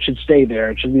 it should stay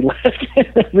there. It should be left in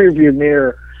the rearview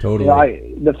mirror.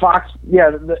 Totally. The Fox,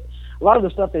 a lot of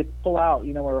the stuff they pull out,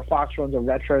 where a Fox runs a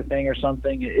retro thing or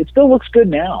something, it still looks good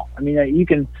now. I mean, you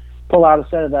can pull out a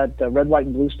set of that red, white,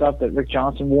 and blue stuff that Rick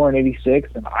Johnson wore in '86,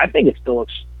 and I think it still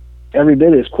looks every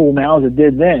bit as cool now as it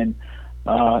did then.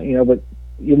 But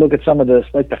you look at some of this,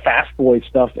 like the Fast Boy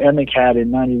stuff Emick had in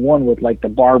 '91 with like the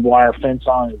barbed wire fence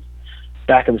on his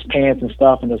back of his pants and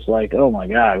stuff, and it's like, oh my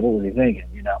God, what was he thinking?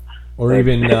 Or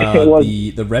even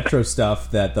the retro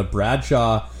stuff, that the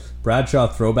Bradshaw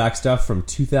throwback stuff from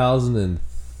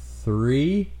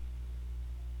 2003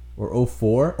 or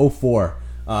 04.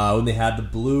 When they had the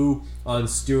blue on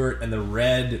Stewart and the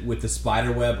red with the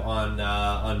spider web on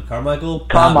Carmichael.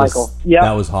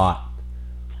 That was hot.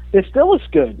 It still looks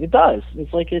good. It does.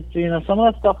 It's like some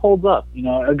of that stuff holds up.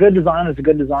 A good design is a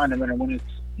good design, no matter when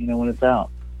it's out.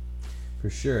 For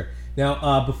sure.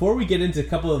 Now, before we get into a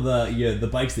couple of the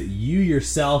bikes that you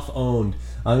yourself owned,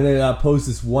 I'm going to pose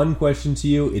this one question to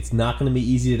you. It's not going to be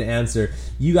easy to answer.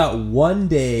 You got one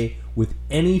day with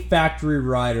any factory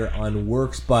rider on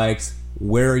Works bikes.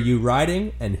 Where are you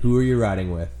riding, and who are you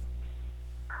riding with?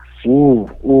 Ooh,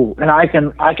 and I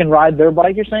can ride their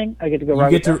bike. You're saying I get to go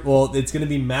ride? Well, it's going to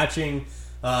be matching.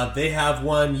 They have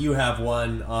one, you have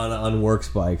one on Works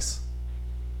bikes.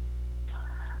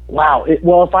 Wow.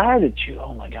 Well, if I had to choose,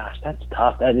 oh my gosh, that's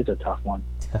tough. That is a tough one.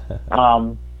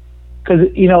 Because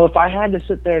if I had to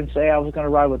sit there and say I was going to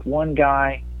ride with one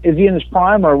guy. Is he in his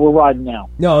prime, or we're riding now?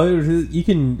 No, you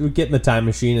can get in the time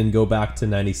machine and go back to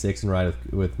 '96 and ride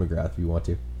with McGrath if you want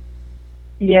to.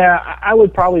 Yeah, I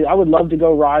would love to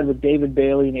go ride with David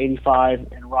Bailey in '85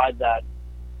 and ride the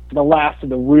last of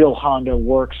the real Honda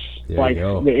Works bikes,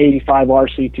 the '85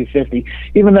 RC 250.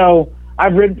 Even though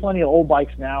I've ridden plenty of old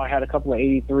bikes now, I had a couple of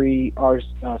 '83 CR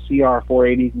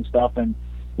 480s and stuff, and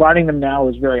riding them now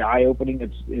is very eye opening.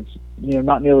 It's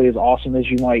not nearly as awesome as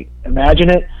you might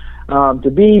imagine it.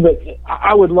 To be, but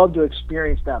I would love to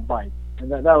experience that bike, and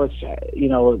that was,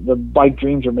 the bike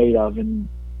dreams are made of, and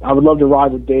I would love to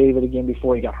ride with David again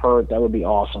before he got hurt. That would be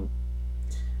awesome.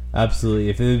 Absolutely.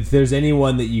 If there's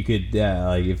anyone that you could,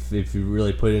 if you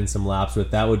really put in some laps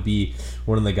with, that would be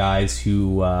one of the guys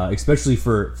who, especially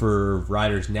for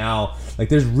riders now, like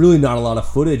there's really not a lot of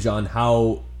footage on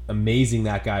how amazing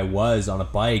that guy was on a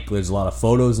bike. There's a lot of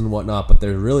photos and whatnot, but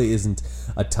there really isn't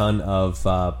a ton of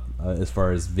as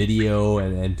far as video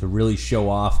and to really show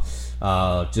off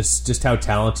just how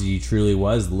talented he truly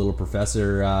was. The little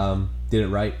professor did it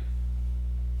right.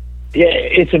 Yeah,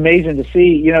 it's amazing to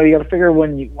see. You got to figure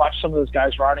when you watch some of those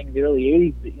guys riding in the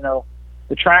early 80s,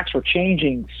 the tracks were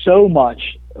changing so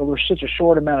much over such a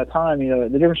short amount of time.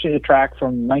 The difference between the track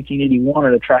from 1981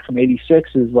 and the track from 86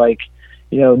 is like,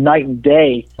 night and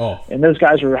day. Oh. And those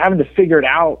guys were having to figure it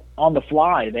out on the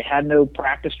fly. They had no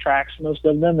practice tracks, most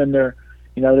of them, and they're,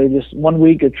 they just, one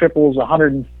week it triples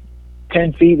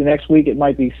 110 feet, the next week it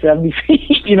might be 70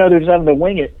 feet. They're just having to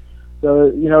wing it.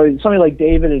 So, somebody like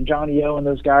David and Johnny O and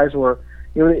those guys were,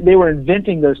 they were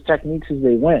inventing those techniques as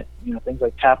they went. Things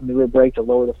like tapping the rear brake to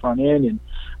lower the front end. And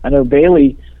I know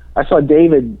Bailey, I saw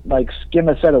David like skim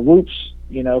a set of loops,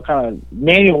 kind of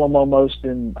manual them almost,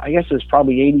 and I guess it was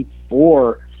probably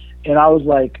 84. And I was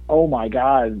like, oh my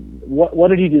God, what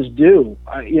did he just do?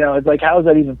 It's like, how is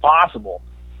that even possible?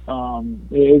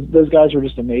 Those guys were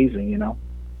just amazing, you know.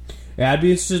 Yeah, I'd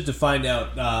be interested to find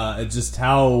out just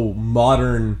how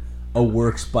modern a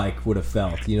works bike would have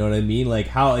felt. You know what I mean? Like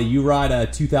how you ride a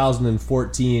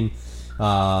 2014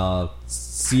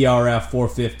 CRF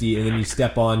 450, and then you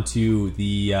step onto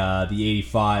the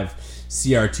 85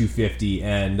 CR 250,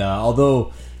 and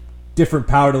although different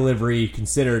power delivery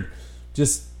considered,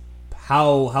 just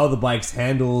how the bike's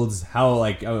handled, how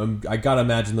like I gotta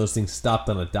imagine those things stopped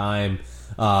on a dime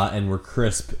and were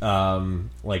crisp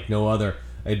like no other.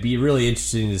 It'd be really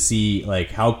interesting to see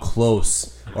like how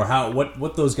close or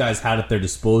what those guys had at their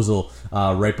disposal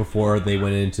right before they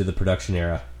went into the production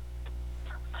era.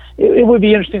 It would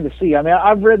be interesting to see. I mean,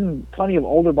 I've ridden plenty of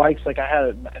older bikes. Like I had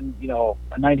a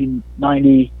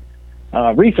 1990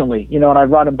 recently, and I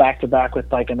ride them back to back with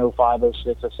like an 05,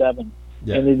 06, 07.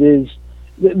 Yeah. And it is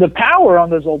the power on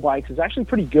those old bikes is actually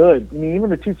pretty good. I mean, even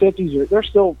the 250s they're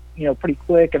still pretty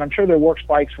quick, and I'm sure their works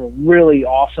bikes were really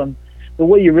awesome. The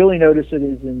way you really notice it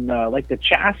is in like the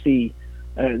chassis.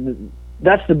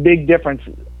 That's the big difference.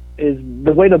 Is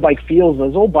the way the bike feels.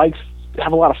 Those old bikes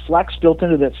have a lot of flex built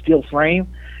into that steel frame.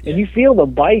 And you feel the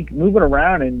bike moving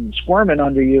around and squirming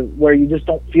under you, where you just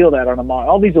don't feel that on a model.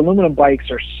 All these aluminum bikes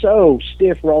are so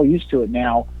stiff; we're all used to it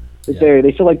now. That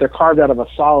they feel like they're carved out of a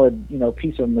solid,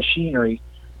 piece of machinery.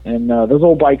 And those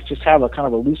old bikes just have a kind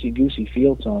of a loosey-goosey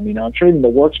feel to them. I'm sure even the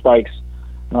works bikes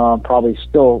probably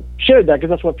still shared that,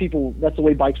 because that's the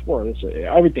way bikes were.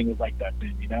 Everything was like that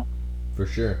then, For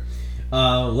sure.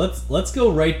 Let's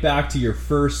go right back to your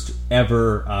first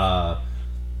ever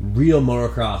real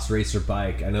motocross racer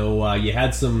bike. I know you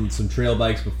had some trail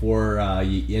bikes before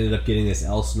you ended up getting this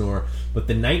Elsinore, but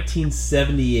the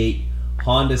 1978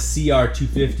 Honda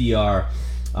CR250R,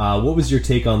 what was your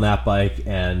take on that bike?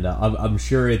 And I'm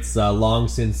sure it's long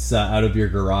since out of your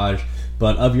garage,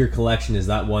 but of your collection, is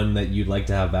that one that you'd like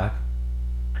to have back?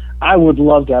 I would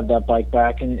love to have that bike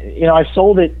back. And I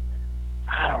sold it,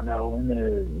 I don't know, in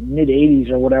the mid 80s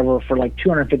or whatever, for like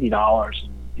 $250.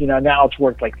 Now it's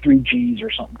worth like 3 G's or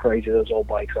something crazy. Those old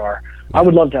bikes are. Yeah. I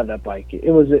would love to have that bike.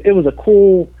 It was a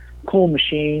cool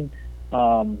machine,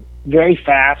 very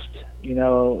fast.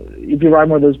 If you ride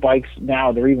one of those bikes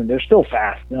now, they're still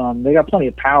fast. They got plenty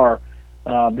of power.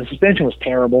 The suspension was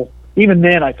terrible. Even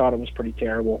then, I thought it was pretty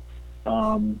terrible.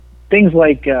 Things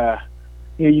like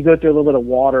you go through a little bit of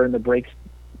water and the brakes,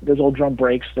 those old drum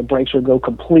brakes, the brakes would go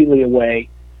completely away.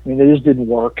 I mean, they just didn't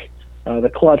work. The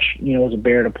clutch, was a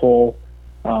bear to pull.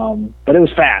 But it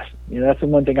was fast. That's the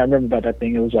one thing I remember about that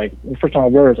thing. It was like, the first time I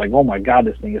rode it, was like, oh my God,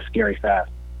 this thing is scary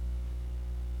fast.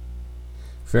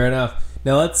 Fair enough.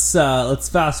 Now let's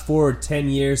fast forward 10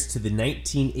 years to the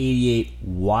 1988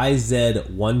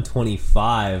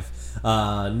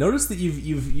 YZ125. Notice that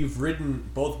you've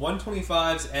ridden both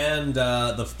 125s and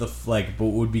the like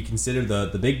what would be considered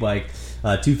the big bike,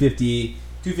 250s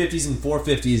and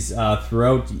 450s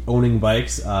throughout owning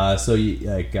bikes. So you,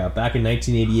 back in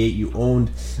 1988, you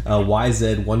owned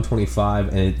YZ125,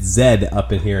 and it's Z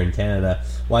up in here in Canada.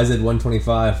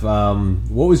 YZ125.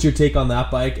 What was your take on that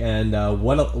bike, and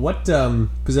what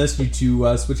possessed you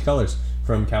to switch colors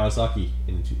from Kawasaki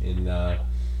in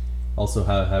also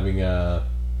having yeah?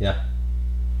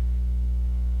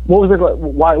 What was it?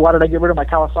 Why did I get rid of my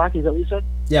Kawasaki? Is that what you said?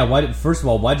 Yeah. First of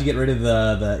all, why'd you get rid of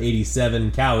the 87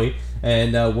 Kawi?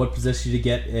 And what possessed you to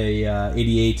get a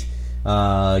 88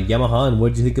 Yamaha, and what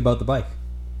did you think about the bike?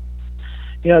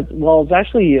 Well, it's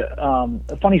actually a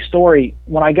funny story.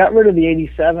 When I got rid of the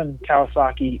 87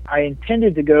 Kawasaki, I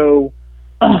intended to go,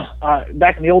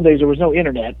 back in the old days, there was no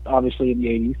internet, obviously, in the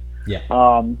 80s.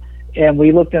 Yeah. And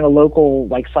we looked in a local,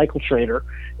 cycle trader,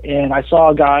 and I saw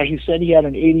a guy who said he had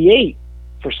an 88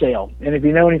 for sale. And if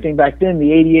you know anything back then,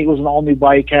 the 88 was an all-new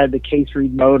bike, had the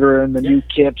K3 motor and the new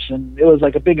kips, and it was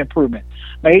like a big improvement.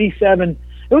 My 87,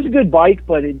 it was a good bike,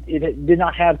 but it did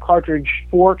not have cartridge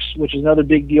forks, which is another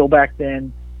big deal back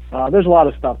then. There's a lot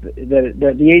of stuff that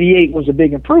the 88 was a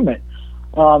big improvement.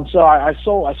 So I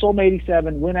sold my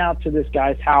 87, went out to this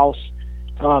guy's house,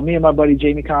 me and my buddy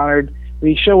Jamie Connard.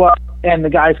 We show up, and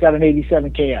the guy's got an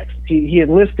 87 KX. He had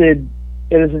listed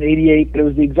it as an 88, but it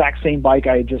was the exact same bike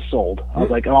I had just sold. I was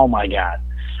like, oh my God.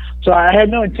 So I had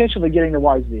no intention of getting the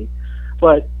YZ.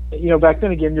 But, back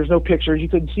then again, there's no pictures. You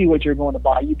couldn't see what you're going to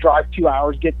buy. You drive 2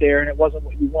 hours, get there, and it wasn't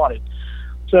what you wanted.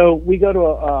 So we go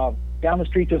to down the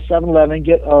street to a 7-Eleven,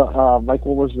 get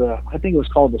I think it was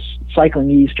called the Cycling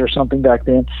East or something back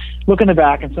then. Look in the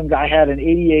back, and some guy had an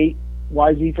 88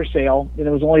 YZ for sale, and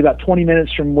it was only about 20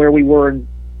 minutes from where we were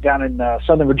down in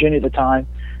Southern Virginia at the time.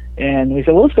 And we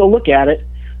said, well, let's go look at it.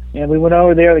 And we went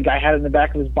over there. The guy had it in the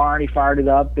back of his barn. He fired it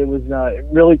up. It was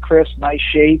really crisp, nice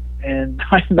shape, and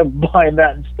I ended up buying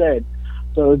that instead.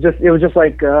 So it was just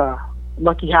like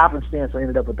lucky happenstance. I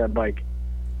ended up with that bike.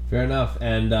 Fair enough.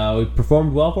 And it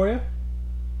performed well for you?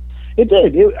 It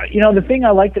did. The thing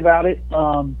I liked about it,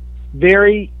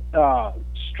 very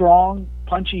strong,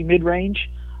 punchy mid-range.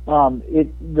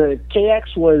 The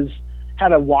KX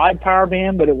had a wide power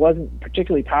band, but it wasn't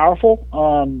particularly powerful.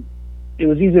 It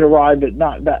was easy to ride, but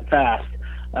not that fast.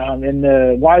 And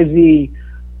the YZ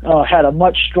had a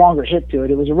much stronger hit to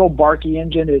it. It was a real barky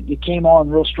engine. It came on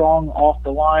real strong off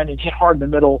the line and hit hard in the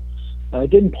middle. It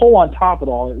didn't pull on top at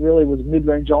all. It really was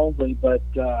mid-range only, but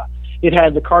it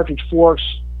had the cartridge forks,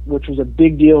 which was a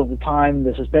big deal at the time.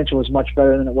 The suspension was much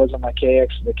better than it was on my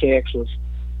KX. The KX was,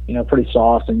 pretty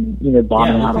soft and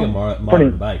bombing out. Yeah, it looked like a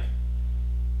modern bike.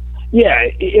 Yeah,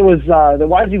 it was. The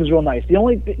YZ was real nice. The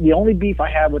only beef I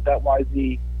had with that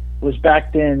YZ was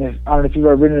back then. I don't know if you've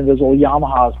ever ridden into those old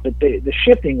Yamahas, but the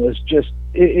shifting was just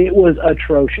it was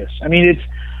atrocious. I mean, it's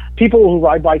people who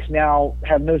ride bikes now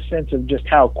have no sense of just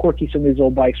how quirky some of these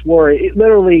old bikes were. It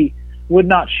literally would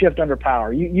not shift under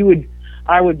power.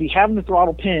 I would be having the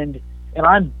throttle pinned, and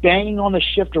I'm banging on the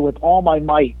shifter with all my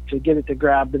might to get it to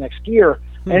grab the next gear.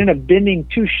 I ended up bending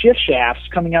two shift shafts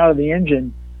coming out of the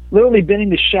engine, literally bending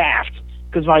the shaft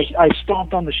because I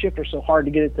stomped on the shifter so hard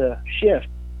to get it to shift.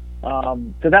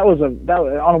 So that was on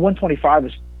a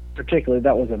 125 particularly,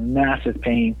 that was a massive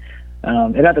pain.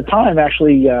 And at the time,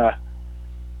 actually,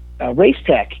 Race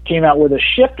Tech came out with a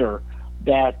shifter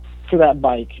for that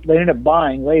bike. They ended up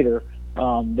buying later.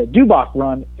 The Dubach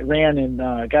ran and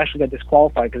actually got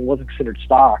disqualified because it wasn't considered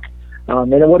stock.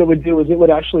 And then what it would do is it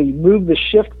would actually move the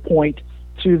shift point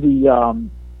to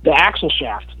the axle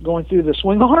shaft going through the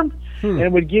swing arm, and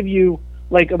it would give you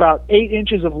like about 8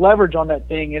 inches of leverage on that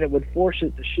thing, and it would force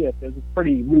it to shift. It was a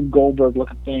pretty Rube Goldberg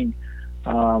looking thing,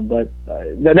 but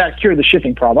that cured the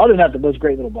shifting problem. Other than that, it was a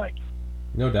great little bike.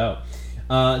 No doubt.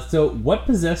 So what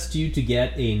possessed you to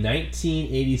get a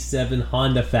 1987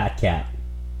 Honda Fat Cat?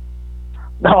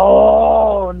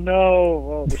 Oh, no.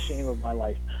 Oh, the shame of my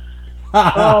life.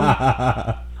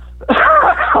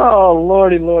 Oh,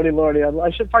 lordy. I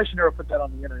probably should never put that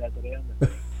on the internet today.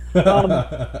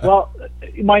 Well,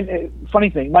 funny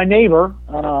thing, my neighbor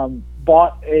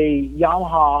bought a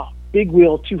Yamaha Big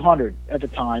Wheel 200 at the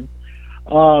time,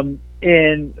 and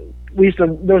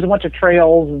there was a bunch of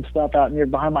trails and stuff out near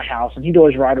behind my house, and he'd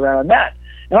always ride around on that.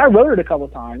 And I rode it a couple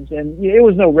of times, and it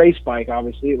was no race bike,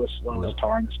 obviously. It was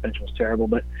tarring, the suspension was terrible,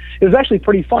 but it was actually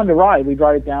pretty fun to ride. We'd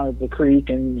ride it down at the creek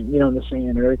and, in the sand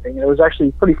and everything. And it was actually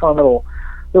a pretty fun little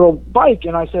bike.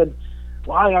 And I said,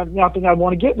 well, I think I'd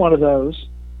want to get one of those.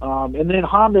 And then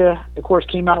Honda, of course,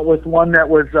 came out with one that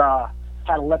was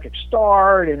had electric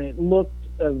start, and it looked,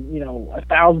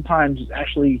 1,000 times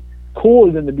actually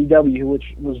cooler than the BW,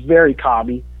 which was very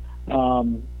cobby.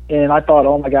 And I thought,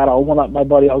 oh my God, I'll one up my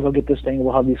buddy. I'll go get this thing.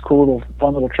 We'll have these cool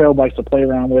fun little trail bikes to play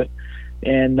around with.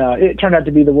 And it turned out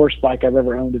to be the worst bike I've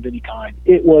ever owned of any kind.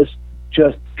 It was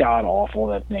just god awful,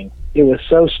 that thing. It was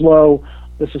so slow.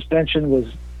 The suspension was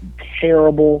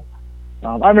terrible.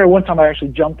 I remember one time I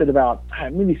actually jumped it about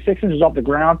maybe 6 inches off the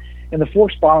ground, and the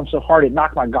forks bottomed so hard it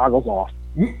knocked my goggles off.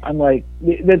 I'm like,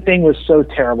 that thing was so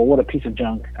terrible. What a piece of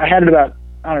junk. I had it about,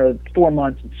 4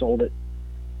 months and sold it.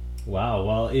 Wow,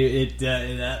 well, it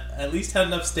at least had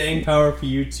enough staying power for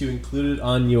you to include it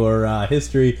on your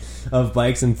history of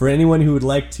bikes. And for anyone who would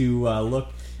like to look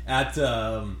at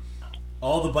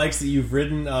all the bikes that you've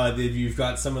ridden, you've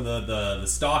got some of the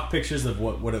stock pictures of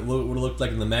what it looked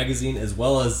like in the magazine, as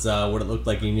well as what it looked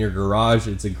like in your garage.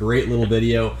 It's a great little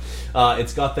video.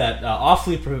 It's got that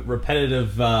awfully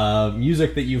repetitive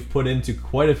music that you've put into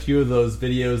quite a few of those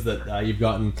videos that you've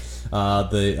gotten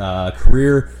the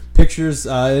career pictures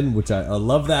in, which I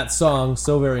love that song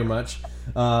so very much.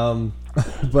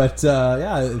 But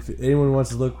if anyone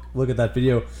wants to look at that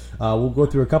video, we'll go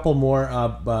through a couple more.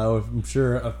 I'm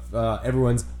sure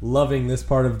everyone's loving this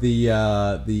part of the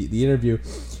interview.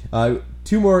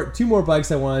 Two more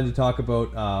bikes I wanted to talk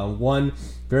about. One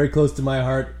very close to my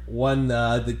heart. One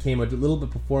that came a little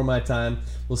bit before my time.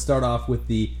 We'll start off with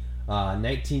the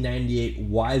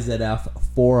 1998 YZF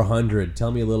 400.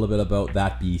 Tell me a little bit about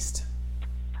that beast.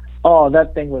 Oh,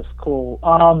 that thing was cool.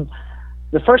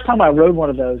 The first time I rode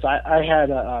one of those, I had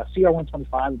a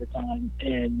CR125 at the time,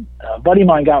 and a buddy of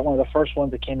mine got one of the first ones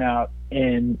that came out,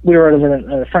 and we were at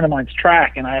a friend of mine's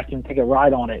track, and I asked him to take a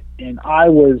ride on it, and I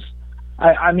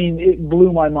mean, it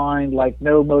blew my mind like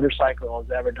no motorcycle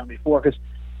has ever done before, because,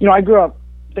 I grew up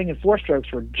thinking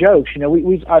four-strokes were jokes.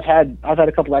 I've had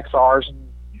a couple XRs and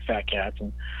Fat Cats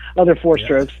and other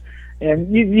four-strokes. Yes.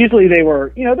 And usually they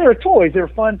were, they were toys. They were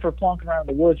fun for plonking around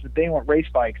in the woods, but they weren't race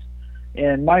bikes.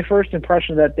 And my first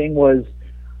impression of that thing was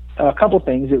a couple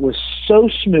things. It was so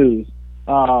smooth.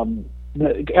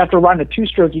 After riding a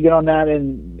two-stroke, you get on that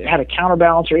and it had a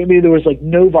counterbalance, or maybe there was like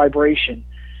no vibration,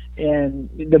 and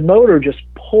the motor just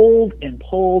pulled and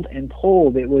pulled and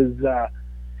pulled. It was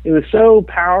so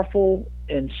powerful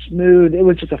and smooth. It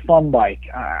was just a fun bike.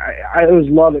 I always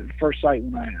loved it at first sight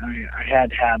when I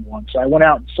had one. So I went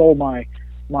out and sold my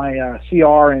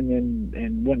CR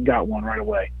and went and got one right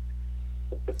away.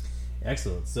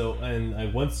 Excellent. So,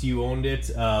 and once you owned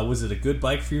it, was it a good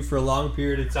bike for you for a long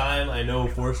period of time? I know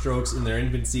four strokes in their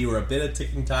infancy were a bit of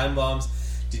ticking time bombs.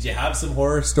 Did you have some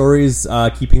horror stories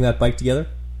keeping that bike together?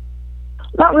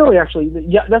 Not really, actually.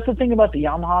 Yeah, that's the thing about the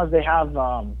Yamahas. They have,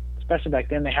 especially back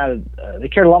then, they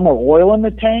carried a lot more oil in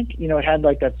the tank. You know, it had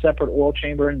like that separate oil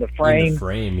chamber in the frame. In the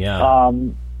frame, yeah.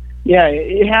 Yeah,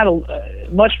 it had a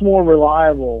much more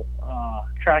reliable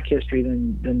track history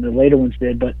than the later ones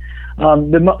did. But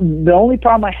the only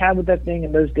problem I had with that thing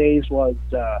in those days was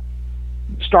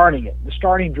starting it. The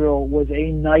starting drill was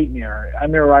a nightmare. I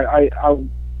remember I a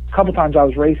couple times I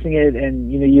was racing it,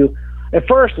 and at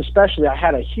first especially I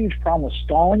had a huge problem with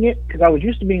stalling it, because I was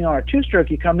used to being on a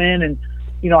two-stroke. You come in and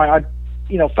I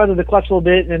feather the clutch a little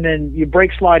bit, and then you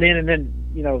brake slide in, and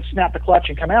then snap the clutch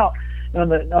and come out.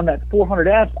 And on that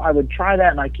 400F, I would try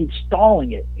that, and I keep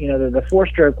stalling it. The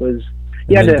four-stroke was,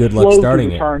 you had to flow through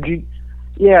the turns.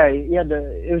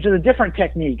 It was just a different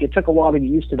technique. It took a while to get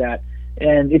used to that.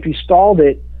 And if you stalled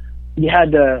it, you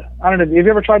had to, I don't know, have you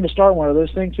ever tried to start one of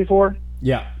those things before?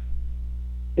 Yeah.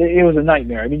 It was a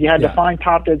nightmare. I mean, you had to find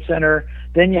top dead center,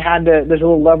 then you had to, there's a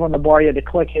little lever on the bar, you had to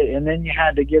click it, and then you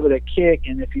had to give it a kick,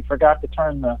 and if you forgot to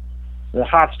turn the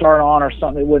hot start on or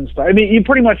something, it wouldn't start. I mean, you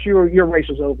pretty much, your race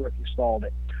was over if you stalled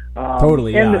it.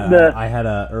 Totally, yeah. I had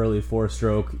an early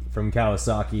four-stroke from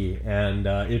Kawasaki, and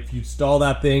if you stall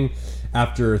that thing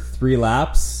after 3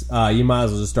 laps, you might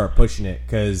as well just start pushing it,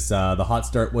 because the hot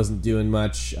start wasn't doing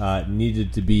much. It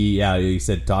needed to be, you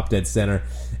said top dead center,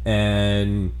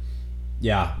 and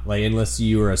unless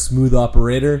you were a smooth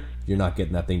operator, you're not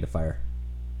getting that thing to fire.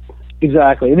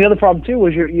 Exactly, and the other problem too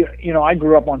was I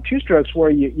grew up on two-strokes where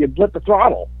you blip the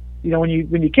throttle. When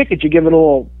you kick it, you give it a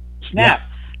little snap. Yeah.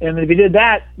 And if you did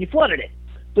that, you flooded it.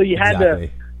 So you had to.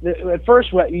 At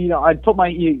first, I'd put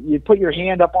you put your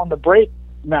hand up on the brake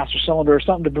master cylinder or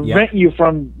something to prevent you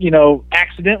from,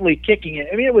 accidentally kicking it.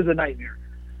 I mean, it was a nightmare.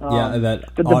 But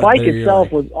the bike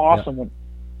itself was awesome.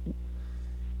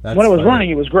 Yeah. When it was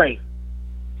running, it was great.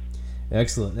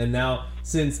 Excellent. And now,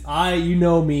 since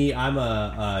me, I'm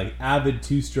a avid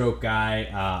two-stroke guy.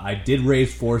 I did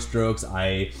race four strokes.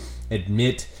 I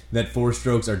admit that four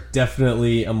strokes are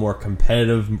definitely a more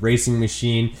competitive racing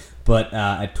machine, but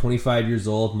at 25 years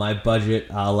old, my budget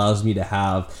allows me to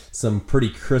have some pretty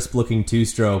crisp-looking two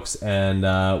strokes, and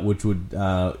which would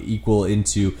equal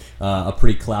into a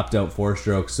pretty clapped-out four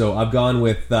stroke. So I've gone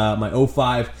with my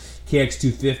 05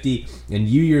 KX250, and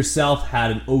you yourself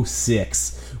had an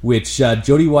 06, which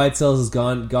Jody Whitesells has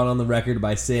gone on the record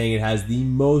by saying it has the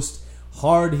most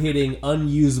hard-hitting,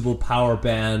 unusable power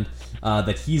band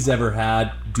that he's ever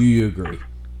had. Do you agree?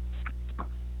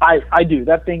 I do.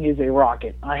 That thing is a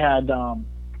rocket. I had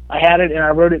it, and I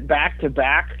rode it back to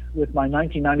back with my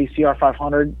 1990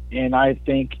 CR500, and I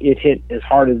think it hit as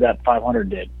hard as that 500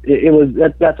 did.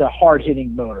 That's a hard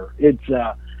hitting motor.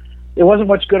 It wasn't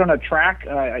much good on a track.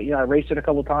 I raced it a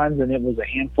couple times, and it was a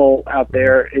handful out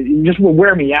there. It just would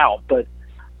wear me out, but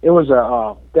it was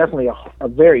definitely a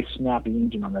very snappy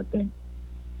engine on that thing.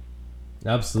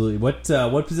 Absolutely.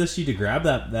 What possessed you to grab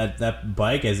that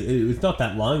bike? As it's not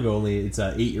that long ago. Only it's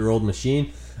an 8-year-old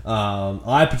machine.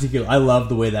 I love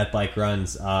the way that bike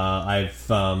runs.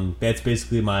 That's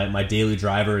basically my daily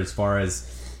driver as far as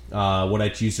what I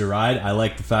choose to ride. I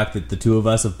like the fact that the two of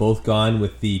us have both gone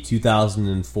with the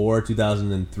 2004,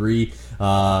 2003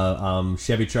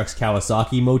 Chevy Trucks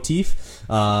Kawasaki motif,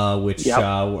 which one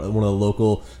of the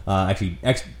local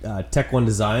Tech One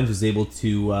Designs was able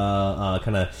to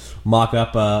kind of mock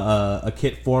up a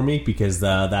kit for me, because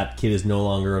that kit is no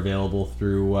longer available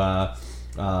through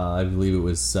I believe it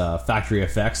was Factory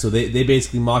FX. So they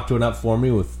basically mocked one up for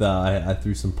me with I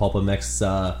threw some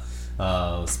PulpMX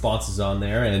sponsors on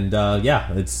there, and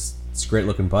it's a great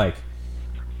looking bike.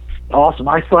 Awesome.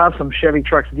 I still have some Chevy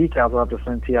Trucks decals I'll have to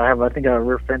send to you. I think a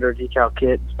rear fender decal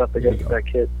kit and stuff that goes with that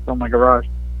kit. It's on my garage.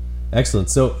 Excellent.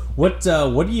 So what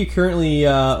do you currently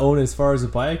own as far as a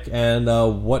bike, and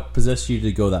what possessed you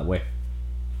to go that way?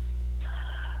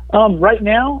 Right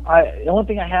now, the only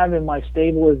thing I have in my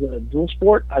stable is a dual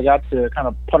sport I got to kind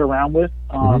of putt around with.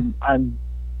 I'm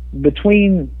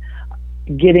between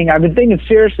I've been thinking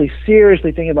seriously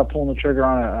thinking about pulling the trigger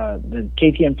on the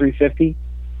KTM 350.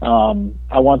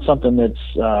 I want something that's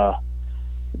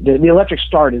the electric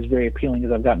start is very appealing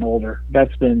as I've gotten older.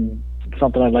 That's been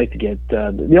something I'd like to get.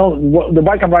 The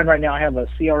bike I'm riding right now, I have a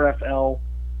CRF-L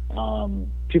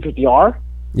 250R.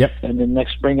 Yep. And then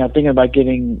next spring, I'm thinking about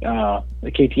getting the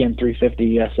KTM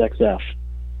 350 SXF.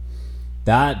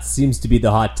 That seems to be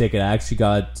the hot ticket. I actually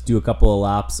got to do a couple of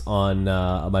laps on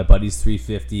my buddy's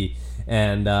 350,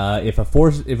 and if a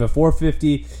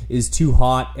 450 is too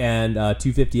hot and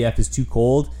 250F is too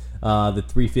cold, the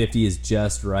 350 is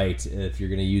just right. If you're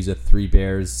going to use a Three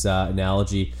Bears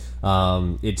analogy,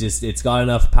 it's got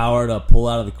enough power to pull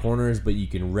out of the corners, but you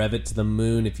can rev it to the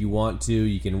moon if you want to.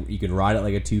 You can ride it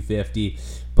like a 250,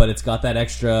 but it's got that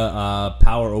extra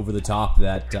power over the top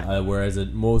that whereas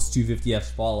most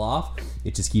 250Fs fall off,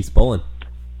 it just keeps pulling.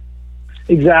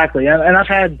 Exactly, and I've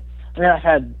had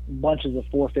bunches of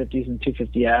 450s and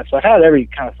 250Fs. I've had every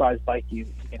kind of size bike you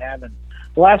can have, and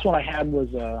the last one I had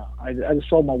was I just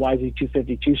sold my YZ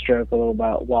 250 two-stroke a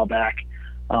while back.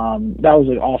 That was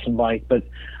an awesome bike, but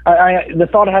the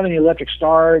thought of having the electric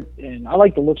start, and I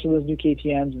like the looks of those new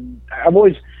KTMs, and I've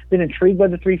always been intrigued by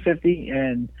the 350,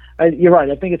 and you're right,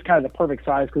 I think it's kind of the perfect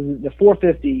size, because the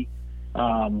 450,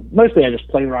 mostly I just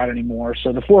play ride anymore,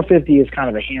 so the 450 is kind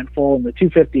of a handful, and the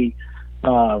 250,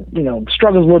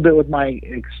 struggles a little bit with my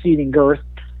exceeding girth,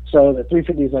 so the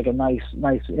 350 is like a nice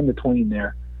in-between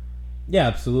there. Yeah,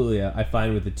 absolutely. I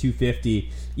find with the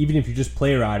 250, even if you're just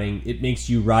play riding, it makes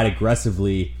you ride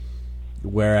aggressively,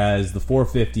 whereas the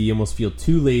 450 you almost feel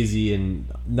too lazy and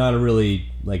not a really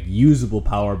like usable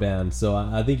power band. So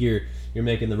I think you're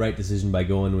making the right decision by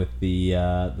going with the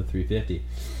 350.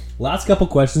 Last couple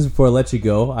questions before I let you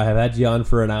go. I have had you on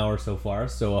for an hour so far,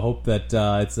 so I hope that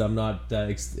I'm not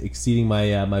exceeding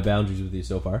my boundaries with you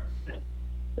so far.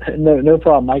 No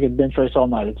problem. I could bench race all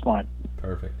night. It's fine.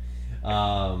 Perfect.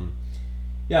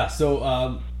 Yeah,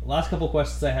 so last couple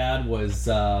questions I had was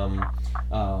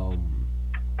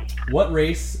what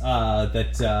race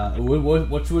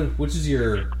which is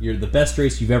your the best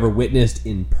race you've ever witnessed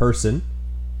in person?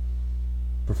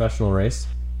 Professional race?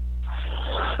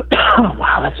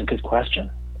 Wow, that's a good question.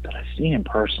 That I've seen in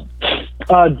person.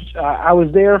 I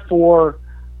was there for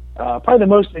probably the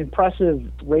most impressive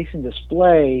racing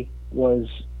display was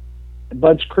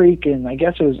Budds Creek, and I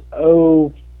guess it was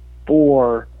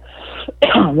 2004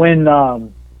 when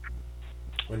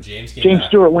James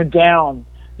Stewart went down.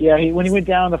 Yeah, when he went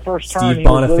down the first turn, Steve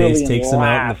Boniface takes him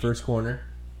out in the first corner.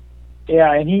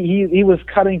 Yeah, and he was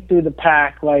cutting through the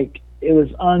pack like it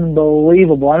was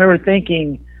unbelievable. I remember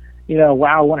thinking,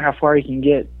 wow, I wonder how far he can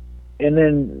get. And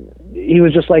then he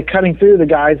was just like cutting through the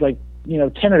guys like 10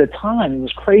 at a time. It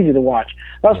was crazy to watch.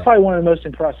 That was probably one of the most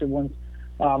impressive ones.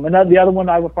 And the other one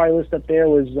I would probably list up there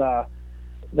was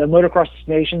the Motocross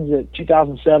Nations at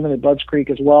 2007 at Budds Creek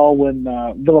as well, when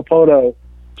Villapoto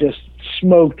just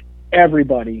smoked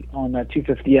everybody on that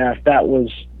 250F. That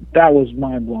was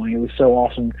mind blowing. It was so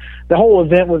awesome. The whole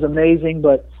event was amazing,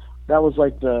 but that was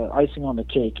like the icing on the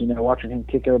cake. Watching him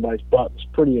kick everybody's butt was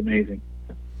pretty amazing.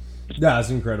 Yeah, it's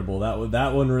incredible.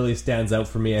 That one really stands out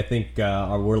for me. I think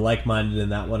we're like-minded in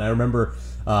that one. I remember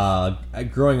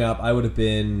growing up, I would have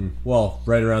been,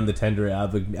 right around the tender. I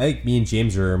think me and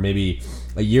James are maybe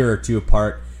a year or two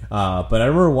apart. But I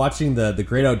remember watching the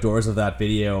great outdoors of that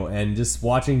video and just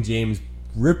watching James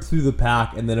rip through the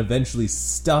pack and then eventually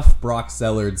stuff Brock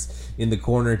Sellards in the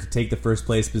corner to take the first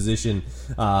place position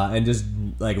and just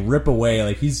like rip away.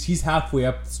 Like he's halfway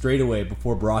up the straightaway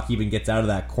before Brock even gets out of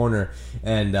that corner.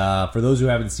 And for those who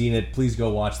haven't seen it, please go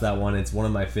watch that one. It's one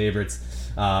of my favorites.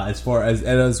 As well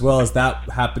as that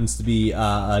happens to be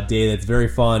a day that's very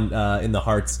fun in the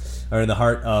heart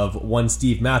of one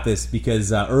Steve Mathis,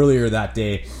 because earlier that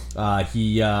day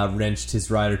he wrenched his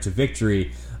rider to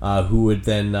victory, who would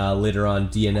then later on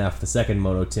DNF the second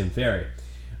moto, Tim Ferry.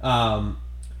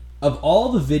 Of all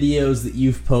the videos that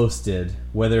you've posted,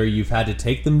 whether you've had to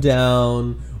take them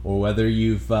down or whether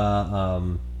you've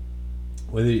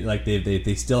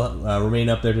they still remain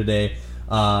up there today,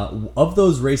 of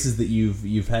those races that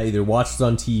you've had either watched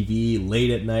on TV late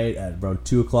at night at around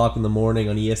 2 o'clock in the morning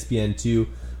on ESPN2,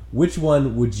 which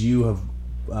one would you have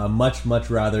much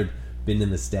rather been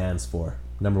in the stands for?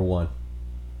 Number one.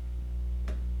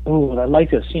 Oh, I'd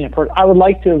like to have seen it. I would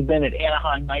like to have been at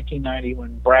Anaheim 1990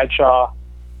 when Bradshaw,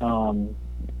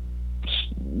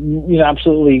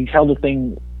 absolutely held the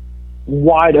thing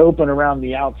wide open around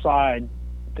the outside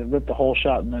to rip the whole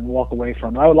shot and then walk away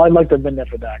from it. I'd like to have been there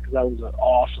for that, because that was an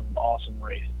awesome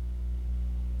race.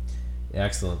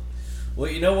 Excellent. Well,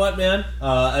 you know what, man?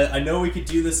 I know we could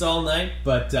do this all night,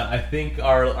 but I think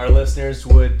our listeners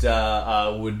would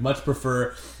much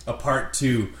prefer a part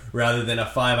 2 rather than a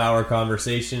 5-hour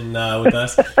conversation with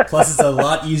us. Plus, it's a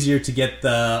lot easier to get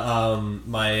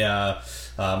my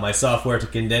software to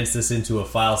condense this into a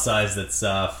file size that's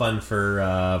fun for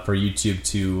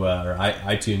YouTube or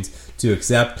iTunes to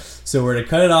accept. So we're going to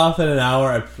cut it off in an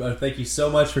hour. I thank you so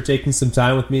much for taking some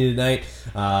time with me tonight.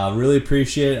 Really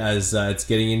appreciate it, as it's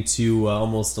getting into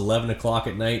almost 11 o'clock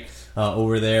at night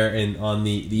over there on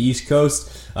the East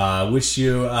Coast. Wish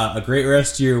you a great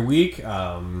rest of your week.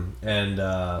 We'll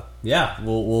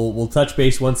touch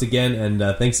base once again. And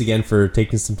thanks again for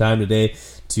taking some time today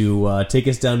to take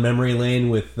us down memory lane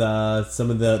with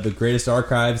some of the greatest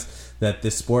archives that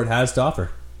this sport has to offer.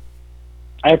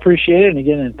 I appreciate it,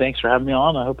 and thanks for having me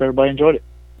on. I hope everybody enjoyed it.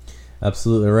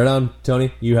 Absolutely. Right on,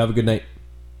 Tony. You have a good night.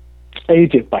 Hey, you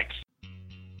too. Bye.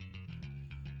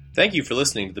 Thank you for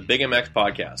listening to the Big MX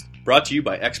Podcast, brought to you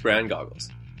by X Brand Goggles.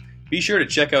 Be sure to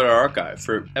check out our archive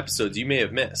for episodes you may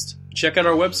have missed. Check out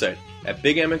our website at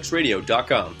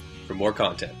bigmxradio.com for more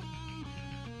content.